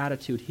Christ's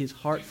attitude, his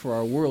heart for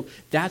our world,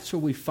 that's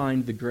where we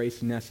find the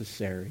grace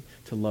necessary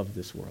to love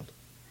this world.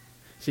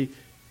 See,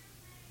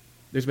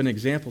 there's been an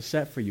example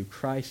set for you.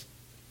 Christ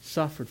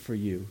suffered for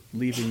you,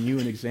 leaving you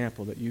an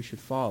example that you should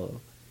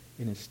follow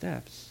in his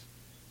steps.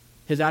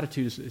 His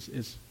attitude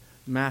is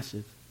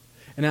massive.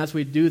 And as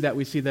we do that,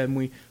 we see that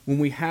when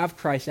we have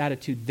Christ's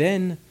attitude,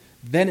 then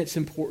it's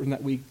important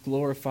that we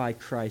glorify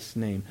Christ's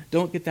name.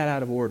 Don't get that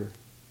out of order.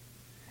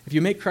 If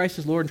you make Christ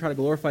his Lord and try to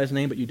glorify his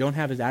name, but you don't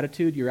have his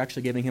attitude, you're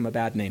actually giving him a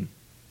bad name.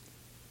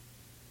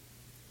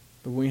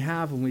 But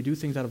when we do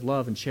things out of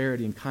love and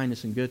charity and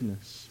kindness and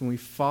goodness, when we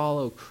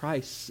follow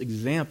Christ's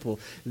example,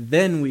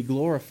 then we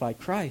glorify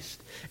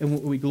Christ. And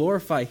when we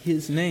glorify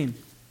his name,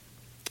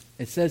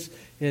 it says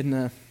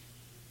in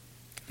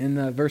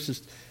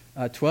verses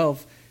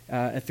 12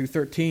 through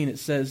 13, it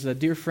says,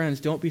 Dear friends,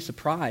 don't be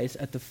surprised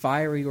at the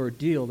fiery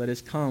ordeal that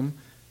has come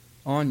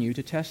on you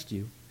to test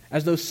you,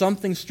 as though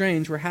something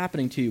strange were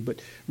happening to you,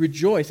 but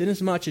rejoice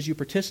inasmuch as you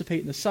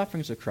participate in the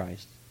sufferings of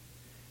Christ,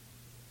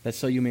 that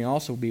so you may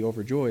also be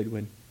overjoyed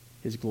when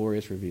his glory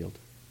is revealed.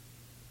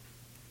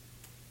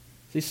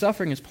 See,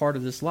 suffering is part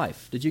of this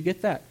life. Did you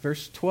get that?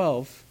 Verse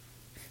 12,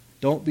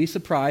 don't be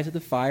surprised at the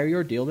fiery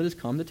ordeal that has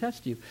come to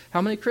test you.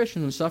 How many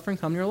Christians, when suffering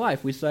comes in your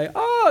life, we say,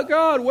 oh,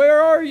 God,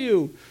 where are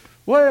you?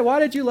 Why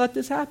did you let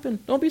this happen?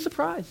 Don't be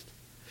surprised.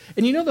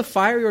 And you know the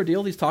fiery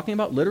ordeal he's talking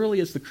about literally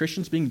is the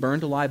Christians being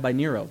burned alive by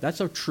Nero.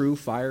 That's a true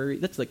fiery,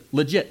 that's like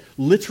legit,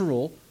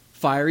 literal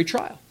fiery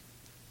trial.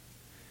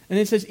 And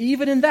it says,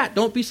 even in that,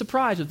 don't be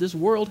surprised if this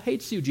world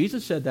hates you.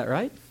 Jesus said that,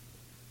 right?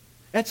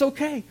 That's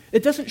okay.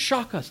 It doesn't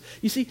shock us.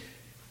 You see,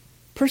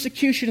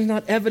 persecution is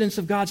not evidence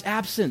of God's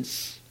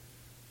absence.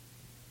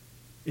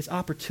 It's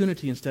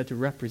opportunity instead to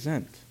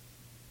represent.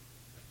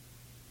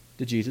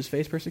 Did Jesus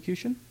face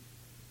persecution?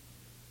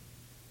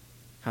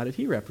 How did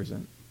he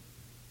represent?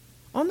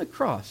 On the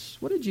cross,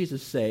 what did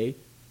Jesus say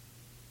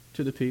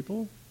to the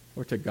people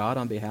or to God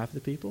on behalf of the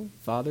people?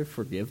 Father,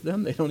 forgive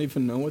them. They don't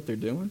even know what they're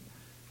doing.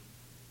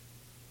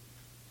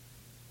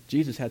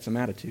 Jesus had some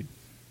attitude.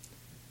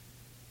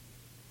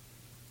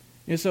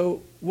 And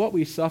so what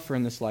we suffer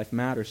in this life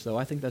matters, though.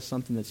 I think that's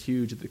something that's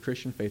huge that the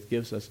Christian faith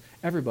gives us.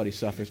 Everybody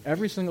suffers.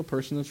 Every single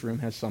person in this room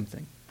has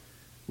something.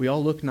 We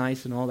all look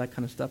nice and all that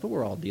kind of stuff, but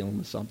we're all dealing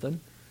with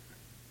something.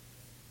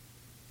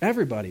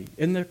 Everybody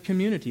in the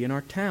community, in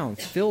our town,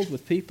 filled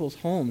with people's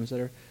homes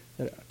that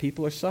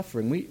people are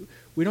suffering.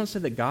 We don't say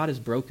that God is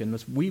broken.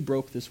 We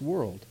broke this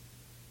world.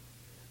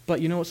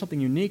 But you know what's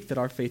something unique that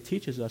our faith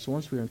teaches us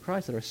once we're in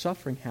Christ, that our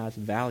suffering has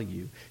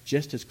value,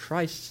 just as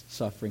Christ's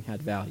suffering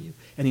had value.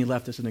 And he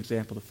left us an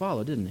example to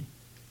follow, didn't he?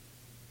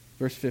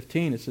 Verse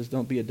 15, it says,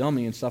 don't be a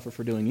dummy and suffer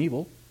for doing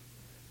evil.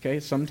 Okay,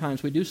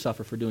 sometimes we do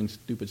suffer for doing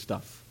stupid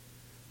stuff,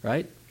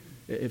 right?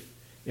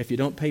 If you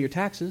don't pay your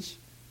taxes,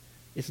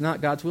 it's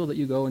not God's will that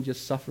you go and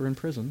just suffer in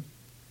prison.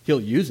 He'll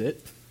use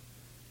it.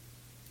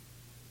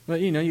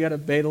 But, you got to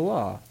obey the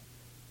law.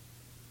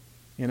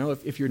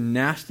 If you're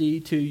nasty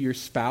to your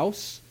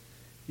spouse,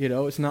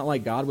 it's not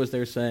like God was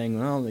there saying,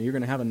 well, you're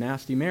going to have a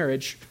nasty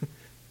marriage.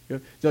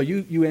 So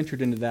you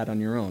entered into that on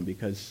your own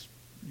because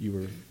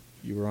you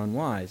were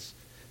unwise.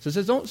 So it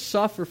says, don't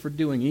suffer for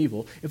doing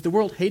evil. If the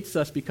world hates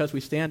us because we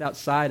stand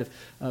outside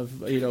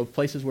of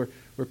places where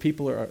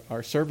people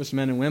our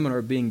servicemen and women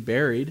are being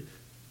buried,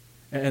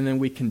 and then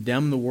we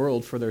condemn the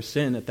world for their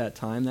sin at that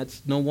time,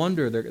 that's no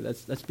wonder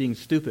that's being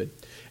stupid.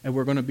 And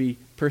we're going to be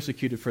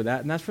persecuted for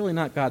that. And that's really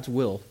not God's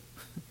will.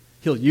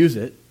 He'll use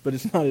it, but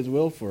it's not his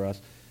will for us.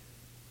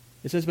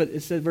 It says,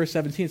 verse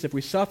 17, if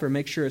we suffer,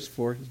 make sure it's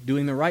for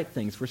doing the right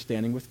things, for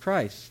standing with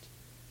Christ.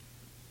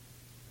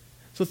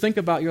 So think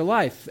about your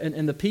life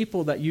and the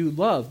people that you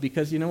love,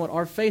 because you know what?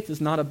 Our faith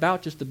is not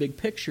about just the big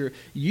picture.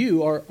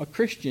 You are a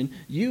Christian.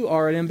 You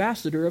are an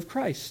ambassador of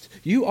Christ.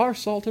 You are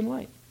salt and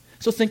light.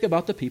 So think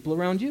about the people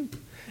around you.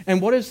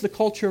 And what is the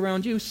culture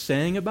around you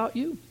saying about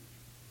you?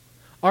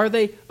 Are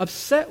they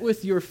upset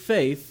with your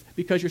faith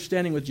because you're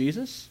standing with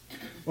Jesus?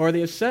 Or are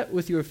they upset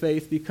with your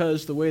faith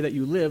because the way that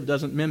you live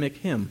doesn't mimic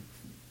him?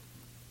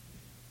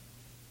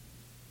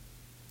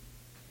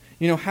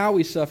 How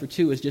we suffer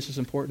too is just as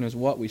important as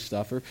what we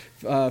suffer.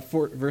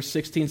 Verse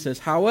 16 says,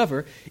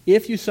 however,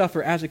 if you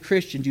suffer as a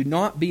Christian, do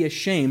not be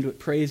ashamed, but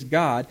praise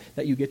God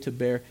that you get to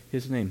bear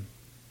his name.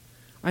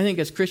 I think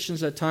as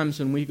Christians at times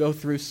when we go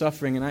through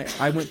suffering, and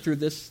I went through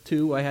this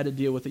too, I had to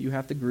deal with it, you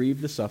have to grieve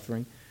the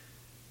suffering.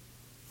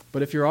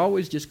 But if you're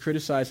always just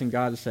criticizing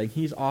God and saying,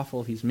 he's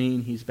awful, he's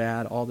mean, he's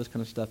bad, all this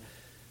kind of stuff,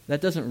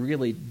 that doesn't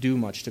really do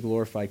much to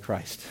glorify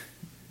Christ.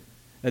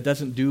 That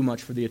doesn't do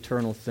much for the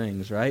eternal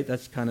things, right?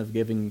 That's kind of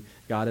giving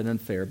God an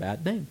unfair,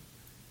 bad name.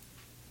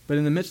 But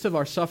in the midst of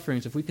our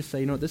sufferings, if we could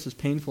say, this is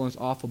painful and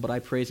it's awful, but I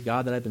praise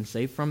God that I've been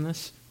saved from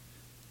this.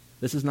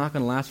 This is not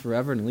going to last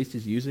forever, and at least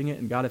he's using it.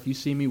 And God, if you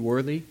see me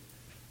worthy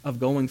of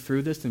going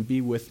through this, then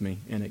be with me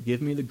in it.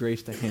 Give me the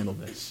grace to handle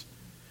this.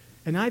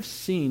 And I've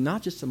seen,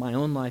 not just in my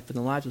own life, but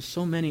in the lives of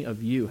so many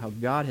of you, how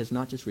God has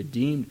not just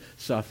redeemed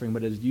suffering,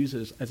 but has used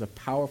it as a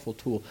powerful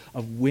tool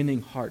of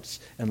winning hearts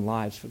and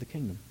lives for the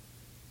kingdom.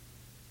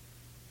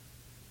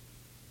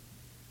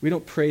 We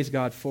don't praise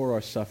God for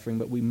our suffering,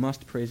 but we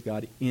must praise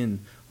God in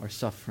our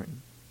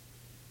suffering.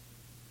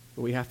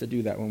 But we have to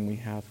do that when we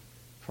have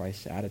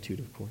Christ's attitude,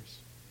 of course.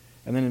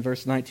 And then in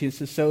verse 19 it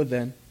says, so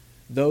then,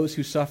 those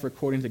who suffer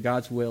according to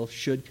God's will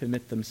should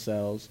commit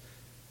themselves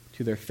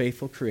to their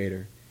faithful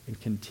Creator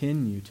and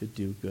continue to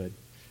do good.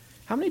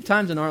 How many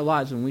times in our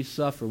lives when we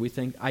suffer, we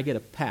think, I get a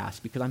pass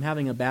because I'm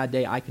having a bad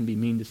day, I can be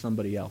mean to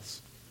somebody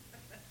else?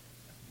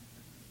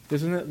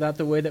 Isn't that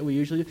the way that we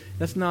usually do?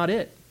 That's not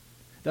it.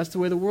 That's the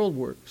way the world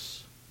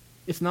works.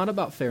 It's not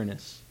about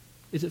fairness.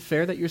 Is it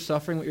fair that you're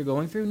suffering what you're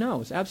going through? No,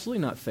 it's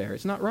absolutely not fair.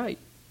 It's not right.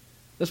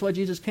 That's why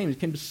Jesus came. He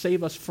came to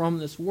save us from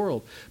this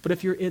world. But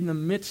if you're in the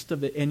midst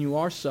of it and you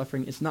are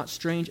suffering, it's not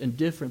strange and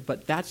different,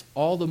 but that's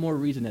all the more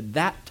reason at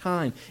that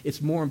time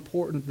it's more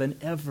important than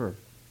ever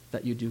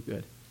that you do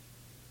good.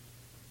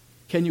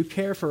 Can you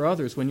care for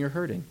others when you're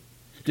hurting?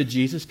 Did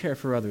Jesus care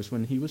for others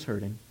when he was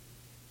hurting?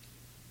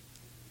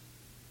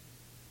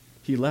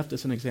 He left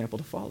us an example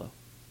to follow.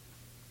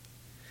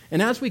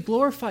 And as we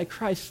glorify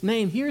Christ's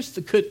name, here's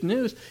the good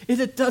news,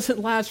 is it doesn't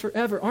last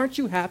forever. Aren't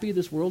you happy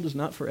this world is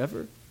not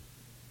forever?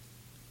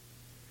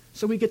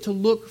 So we get to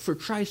look for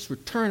Christ's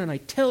return, and I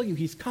tell you,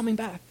 he's coming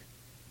back.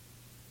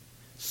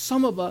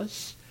 Some of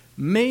us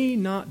may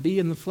not be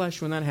in the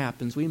flesh when that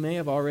happens. We may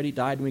have already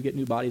died and we get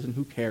new bodies, and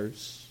who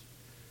cares?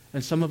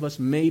 And some of us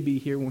may be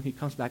here when he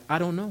comes back. I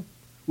don't know.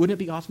 Wouldn't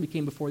it be awesome if he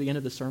came before the end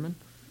of the sermon?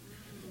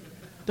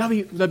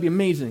 That'd be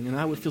amazing, and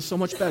I would feel so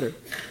much better.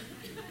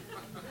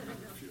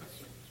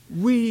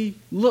 We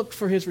look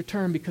for his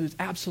return because it's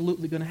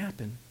absolutely going to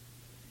happen.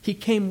 He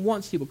came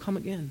once, he will come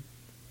again.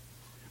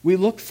 We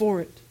look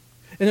for it.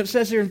 And it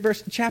says here in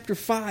chapter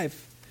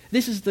 5,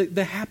 this is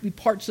the happy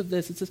parts of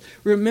this. It says,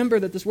 remember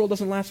that this world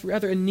doesn't last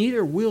forever, and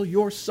neither will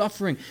your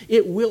suffering.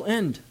 It will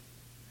end.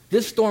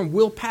 This storm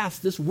will pass.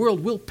 This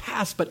world will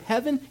pass. But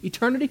heaven,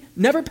 eternity,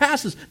 never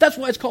passes. That's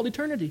why it's called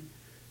eternity.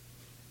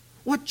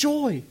 What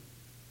joy.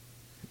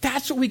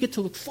 That's what we get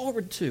to look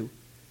forward to.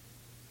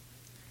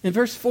 In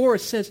verse 4 it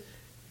says,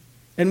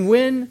 and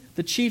when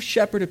the chief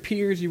shepherd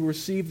appears, you will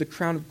receive the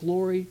crown of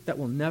glory that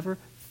will never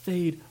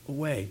fade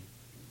away.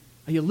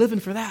 Are you living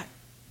for that?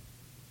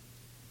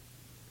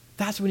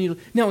 That's when you...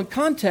 Now, in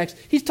context,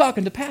 he's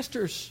talking to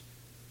pastors.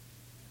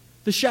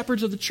 the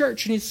shepherds of the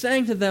church, and he's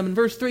saying to them in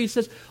verse 3, he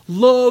says,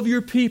 love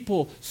your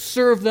people,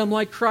 serve them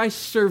like Christ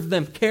served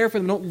them, care for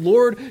them, don't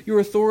lord your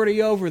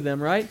authority over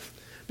them, right?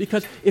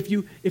 Because if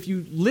you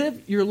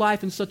live your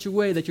life in such a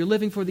way that you're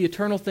living for the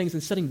eternal things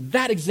and setting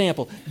that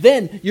example,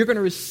 then you're going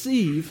to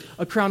receive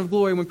a crown of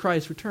glory when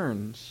Christ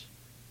returns.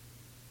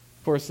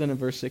 Of course, then in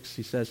verse 6,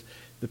 he says,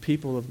 the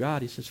people of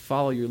God, he says,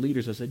 follow your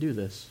leaders as they do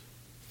this.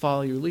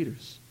 Follow your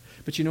leaders.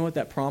 But you know what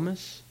that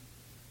promise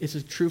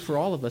is true for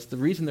all of us. The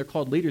reason they're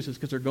called leaders is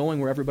because they're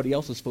going where everybody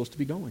else is supposed to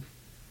be going.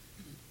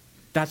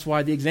 That's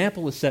why the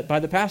example is set by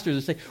the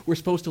pastors. They say we're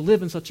supposed to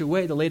live in such a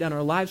way to lay down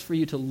our lives for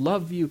you, to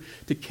love you,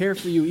 to care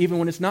for you, even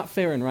when it's not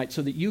fair and right,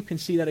 so that you can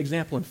see that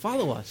example and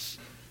follow us.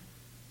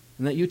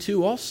 And that you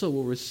too also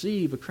will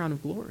receive a crown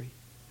of glory.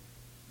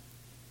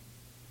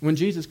 When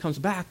Jesus comes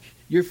back,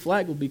 your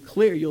flag will be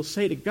clear. You'll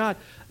say to God,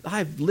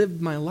 I've lived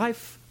my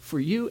life for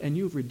you, and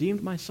you've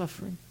redeemed my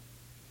suffering.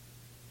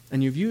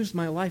 And you've used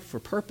my life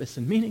for purpose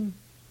and meaning.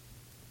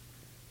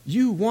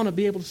 You want to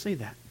be able to say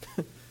that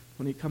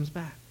when he comes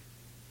back.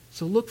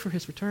 So look for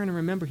his return and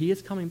remember he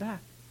is coming back.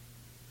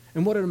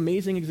 And what an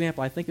amazing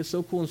example. I think it's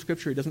so cool in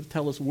Scripture he doesn't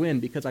tell us when,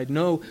 because I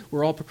know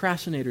we're all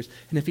procrastinators.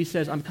 And if he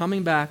says, I'm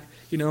coming back,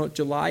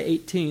 July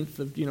 18th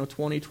of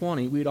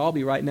 2020, we'd all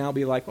be right now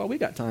be like, well, we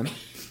got time.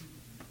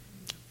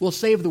 We'll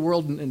save the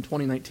world in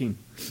 2019.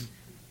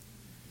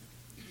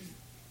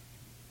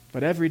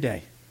 But every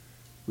day,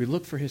 we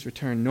look for his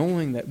return,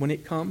 knowing that when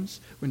it comes,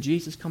 when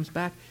Jesus comes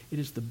back, it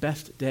is the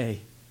best day.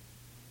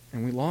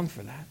 And we long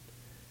for that.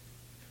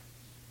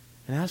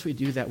 And as we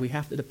do that, we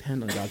have to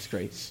depend on God's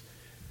grace.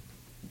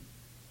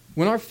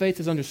 When our faith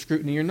is under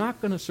scrutiny, you're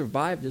not going to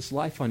survive this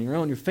life on your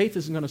own. Your faith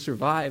isn't going to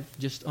survive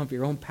just of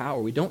your own power.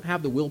 We don't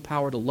have the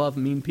willpower to love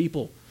mean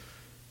people,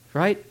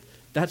 right?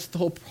 That's the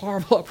whole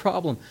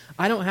problem.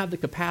 I don't have the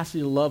capacity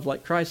to love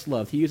like Christ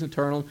loved. He is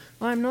eternal.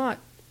 I'm not.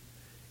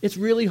 It's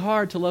really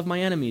hard to love my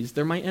enemies.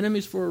 They're my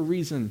enemies for a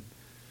reason.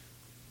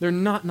 They're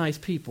not nice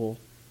people.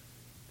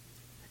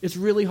 It's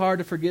really hard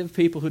to forgive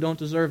people who don't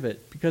deserve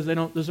it because they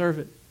don't deserve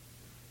it.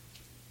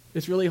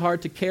 It's really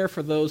hard to care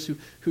for those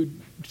who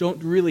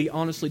don't really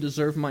honestly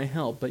deserve my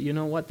help. But you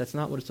know what? That's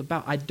not what it's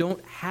about. I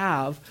don't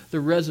have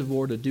the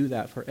reservoir to do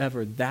that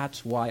forever.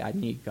 That's why I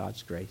need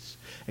God's grace.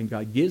 And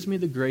God gives me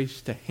the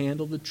grace to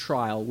handle the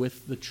trial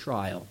with the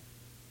trial.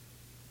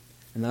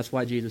 And that's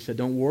why Jesus said,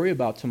 don't worry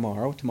about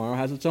tomorrow. Tomorrow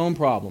has its own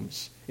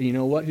problems. And you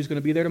know what? Who's going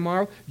to be there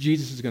tomorrow?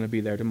 Jesus is going to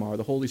be there tomorrow.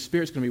 The Holy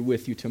Spirit's going to be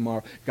with you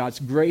tomorrow. God's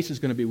grace is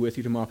going to be with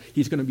you tomorrow.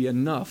 He's going to be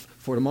enough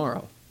for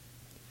tomorrow.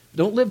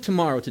 Don't live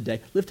tomorrow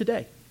today. Live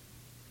today.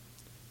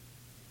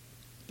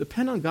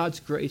 Depend on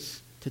God's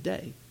grace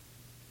today.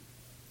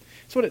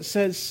 That's what it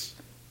says.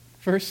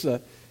 Verse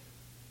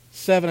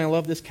 7, I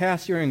love this.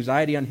 Cast your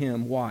anxiety on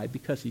him. Why?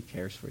 Because he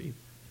cares for you.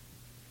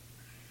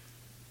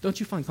 Don't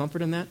you find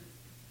comfort in that?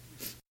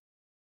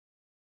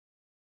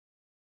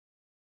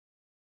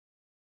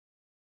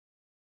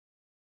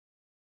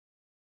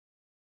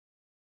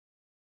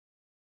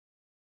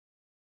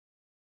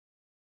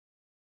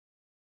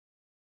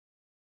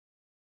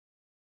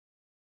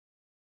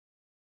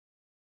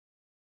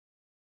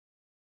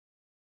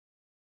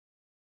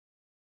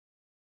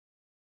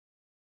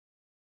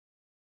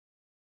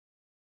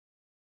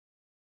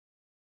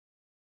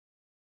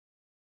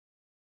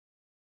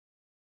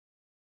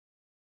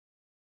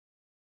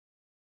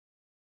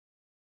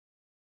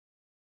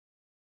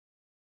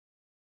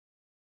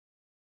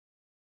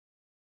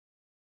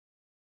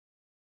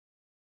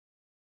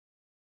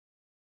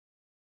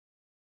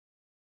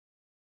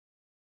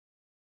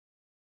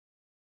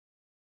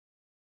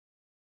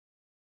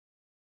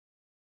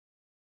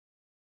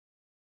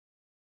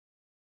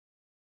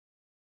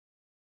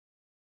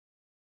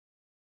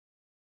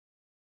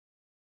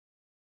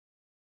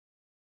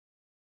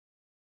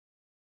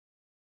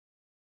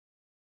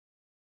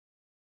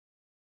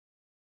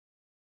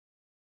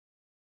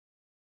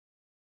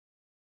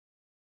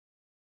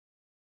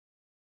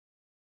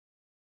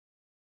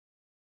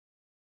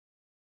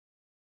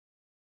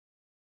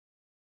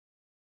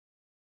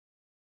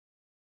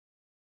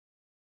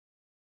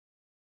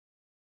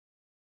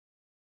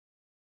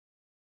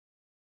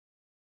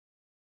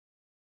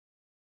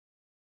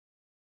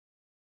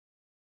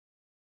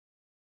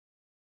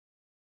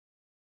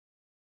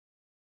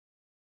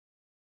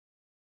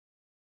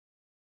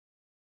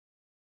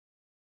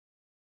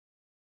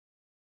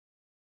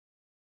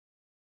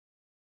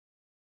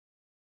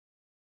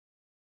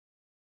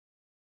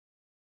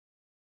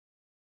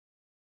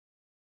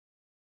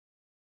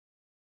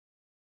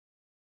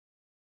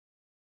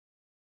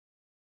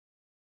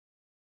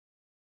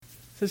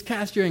 It says,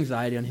 cast your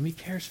anxiety on him. He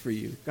cares for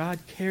you. God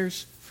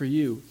cares for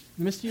you.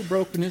 In the midst of your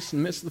brokenness, in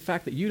the midst of the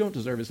fact that you don't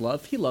deserve his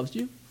love, he loves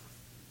you.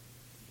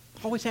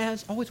 Always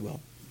has, always will.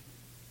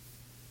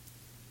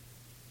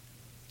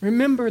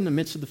 Remember in the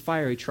midst of the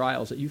fiery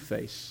trials that you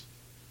face,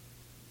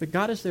 that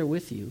God is there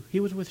with you. He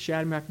was with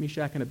Shadrach,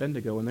 Meshach, and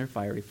Abednego in their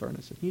fiery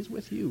furnace, and he's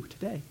with you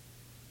today.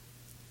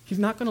 He's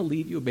not going to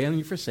leave you, abandon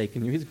you,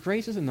 forsaken you. His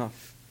grace is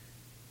enough.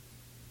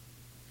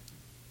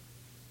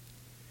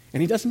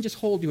 And he doesn't just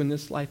hold you in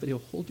this life, but he'll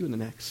hold you in the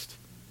next.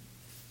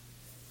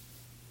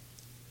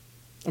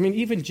 I mean,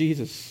 even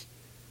Jesus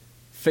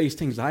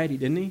faced anxiety,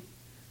 didn't he?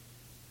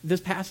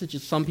 This passage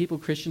is some people,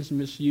 Christians,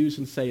 misuse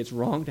and say it's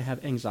wrong to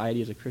have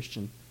anxiety as a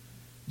Christian.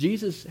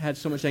 Jesus had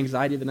so much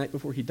anxiety the night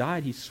before he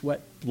died, he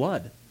sweat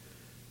blood.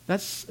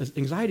 That's an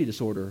anxiety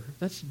disorder.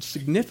 That's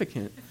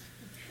significant.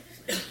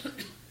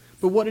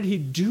 But what did he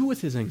do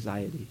with his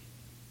anxiety?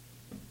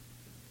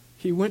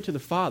 He went to the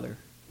Father.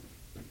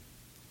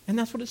 And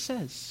that's what it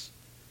says.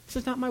 It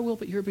says, not my will,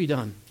 but your be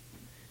done.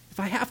 If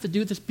I have to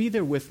do this, be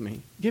there with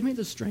me. Give me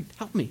the strength.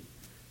 Help me.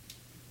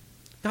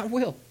 God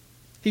will.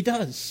 He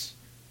does.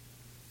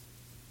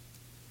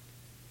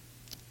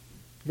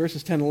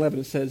 Verses 10 and 11,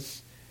 it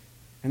says,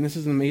 and this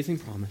is an amazing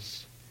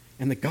promise,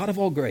 and the God of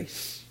all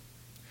grace,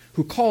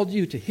 who called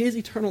you to his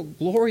eternal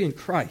glory in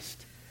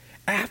Christ,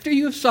 after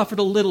you have suffered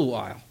a little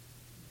while,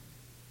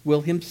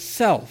 will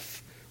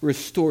himself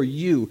restore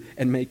you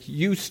and make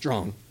you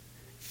strong,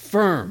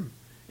 firm,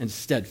 and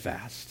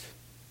steadfast.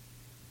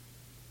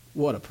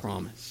 What a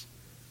promise.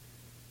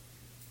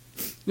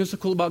 You know what's so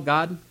cool about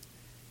God?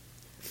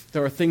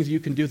 There are things you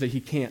can do that he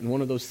can't, and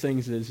one of those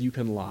things is you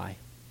can lie.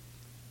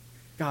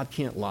 God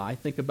can't lie.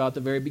 Think about the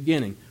very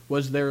beginning.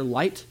 Was there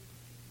light?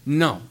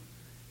 No,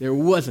 there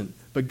wasn't.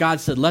 But God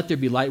said, let there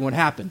be light, and what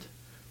happened?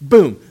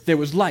 Boom, there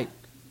was light.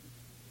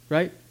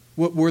 Right?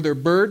 Were there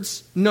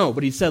birds? No,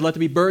 but he said, let there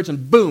be birds,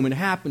 and boom, it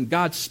happened.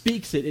 God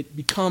speaks it, it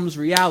becomes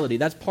reality.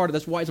 That's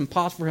why it's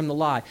impossible for him to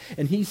lie.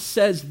 And he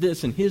says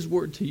this in his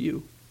word to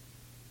you.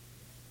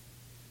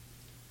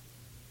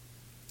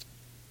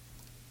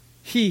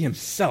 He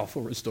himself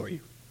will restore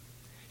you.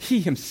 He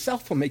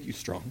himself will make you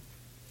strong.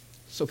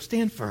 So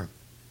stand firm.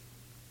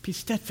 Be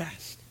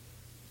steadfast.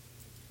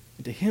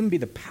 And to him be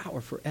the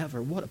power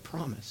forever. What a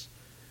promise.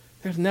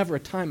 There's never a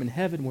time in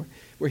heaven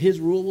where his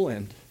rule will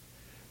end.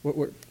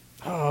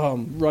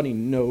 Runny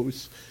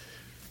nose.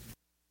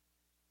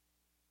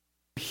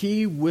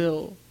 He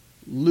will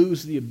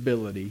lose the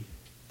ability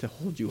to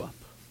hold you up.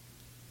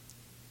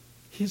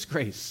 His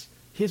grace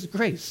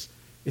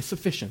is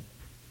sufficient.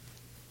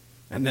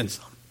 And then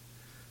some.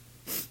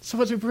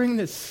 So as we bring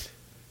this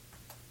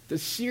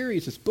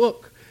series, this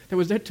book, that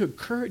was there to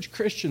encourage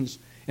Christians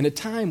in a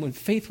time when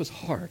faith was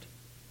hard.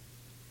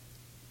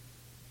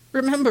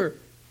 Remember,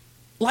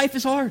 life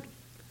is hard.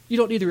 You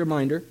don't need the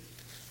reminder.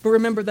 But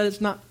remember that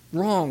it's not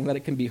wrong that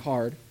it can be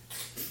hard.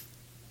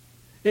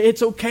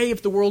 It's okay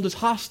if the world is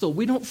hostile.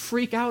 We don't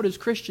freak out as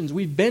Christians.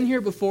 We've been here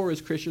before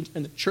as Christians,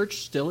 and the church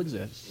still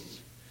exists.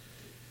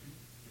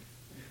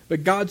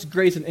 But God's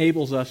grace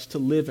enables us to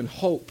live in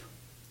hope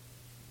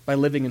by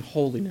living in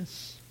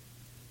holiness.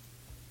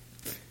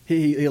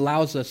 He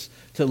allows us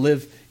to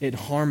live in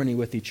harmony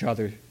with each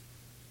other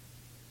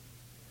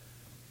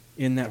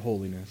in that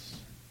holiness.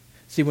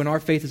 See, when our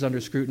faith is under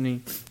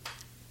scrutiny,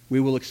 we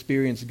will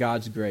experience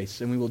God's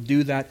grace, and we will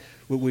do that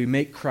when we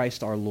make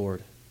Christ our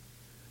Lord,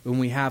 when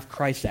we have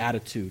Christ's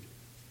attitude,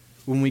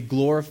 when we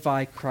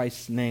glorify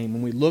Christ's name,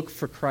 when we look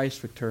for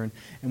Christ's return,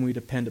 and we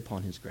depend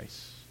upon his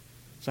grace.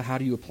 So how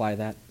do you apply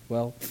that?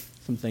 Well,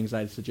 some things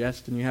I'd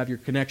suggest, and you have your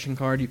connection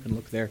card, you can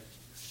look there.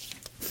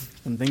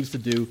 Some things to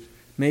do.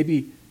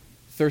 Maybe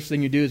first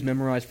thing you do is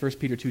memorize 1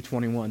 Peter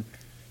 2:21.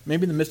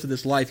 Maybe in the midst of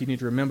this life, you need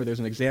to remember there's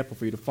an example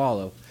for you to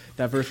follow.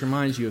 That verse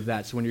reminds you of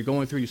that. So when you're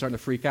going through, you're starting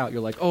to freak out.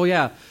 You're like, oh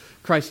yeah,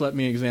 Christ let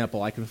me an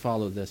example. I can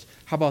follow this.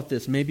 How about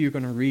this? Maybe you're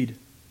going to read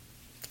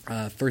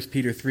 1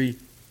 Peter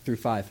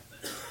 3-5.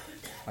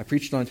 I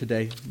preached on it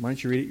today. Why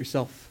don't you read it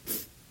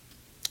yourself?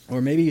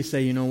 Or maybe you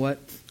say, you know what?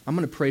 I'm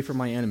going to pray for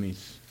my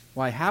enemies.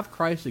 Well, I have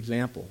Christ's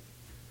example.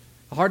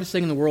 The hardest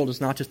thing in the world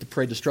is not just to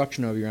pray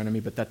destruction over your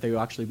enemy, but that they will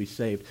actually be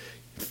saved.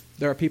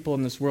 There are people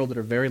in this world that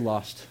are very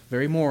lost,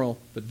 very moral,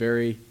 but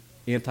very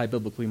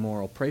anti-biblically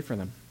moral. Pray for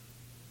them.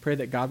 Pray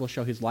that God will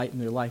show his light in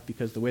their life,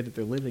 because the way that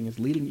they're living is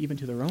leading even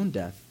to their own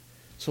death.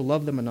 So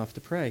love them enough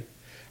to pray.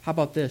 How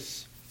about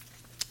this?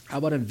 How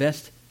about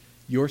invest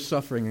your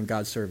suffering in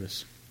God's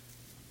service?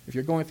 If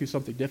you're going through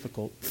something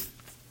difficult,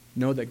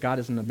 know that God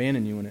doesn't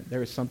abandon you in it.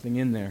 There is something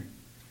in there,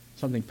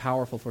 something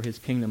powerful for his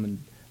kingdom,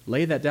 and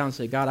lay that down and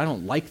say, God, I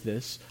don't like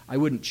this. I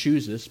wouldn't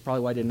choose this.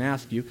 Probably why I didn't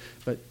ask you.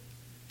 But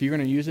if you're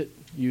going to use it,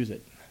 use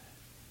it.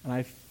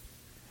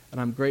 And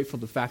I'm grateful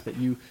for the fact that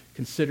you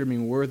consider me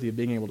worthy of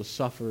being able to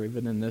suffer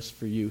even in this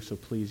for you, so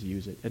please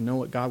use it. And know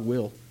what God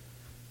will.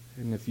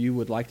 And if you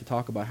would like to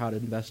talk about how to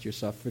invest your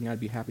suffering, I'd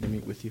be happy to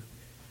meet with you.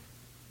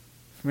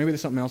 Maybe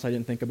there's something else I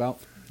didn't think about.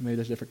 Maybe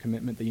there's a different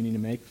commitment that you need to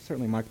make.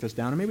 Certainly mark this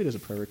down. Or maybe there's a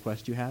prayer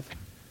request you have.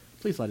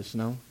 Please let us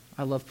know.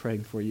 I love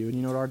praying for you. And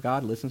you know what? Our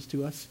God listens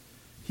to us.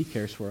 He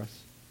cares for us.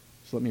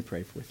 So let me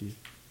pray with you.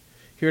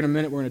 Here in a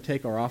minute, we're going to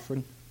take our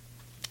offering.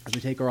 As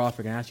we take our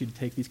offering, I ask you to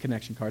take these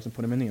connection cards and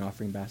put them in the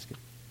offering basket.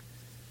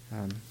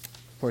 Of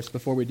course,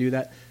 before we do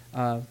that,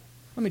 let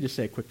me just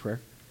say a quick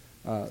prayer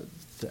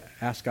to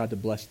ask God to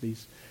bless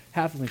these.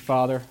 Heavenly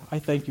Father, I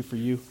thank you for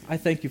you. I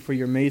thank you for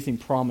your amazing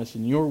promise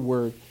in your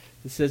word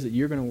that says that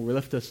you're going to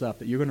lift us up,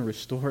 that you're going to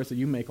restore us, that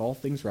you make all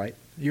things right.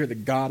 You're the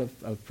God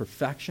of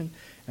perfection,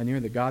 and you're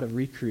the God of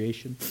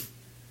recreation.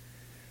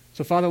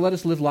 So, Father, let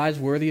us live lives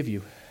worthy of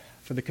you.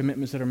 For the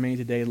commitments that are made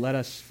today, let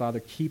us, Father,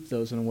 keep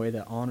those in a way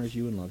that honors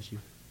you and loves you.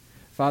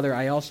 Father,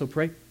 I also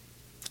pray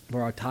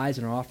for our tithes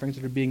and our offerings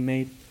that are being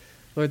made.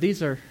 Lord,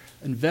 these are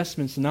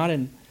investments not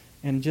in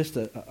just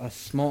a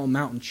small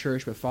mountain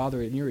church, but,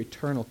 Father, in your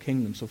eternal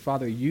kingdom. So,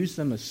 Father, use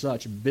them as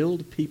such.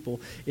 Build people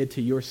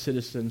into your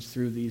citizens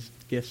through these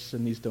gifts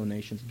and these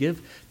donations.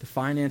 Give the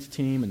finance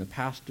team and the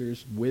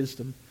pastors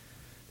wisdom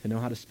to know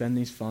how to spend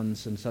these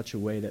funds in such a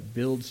way that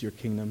builds your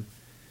kingdom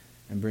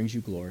and brings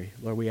you glory.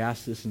 Lord, we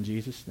ask this in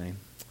Jesus' name.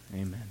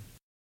 Amen.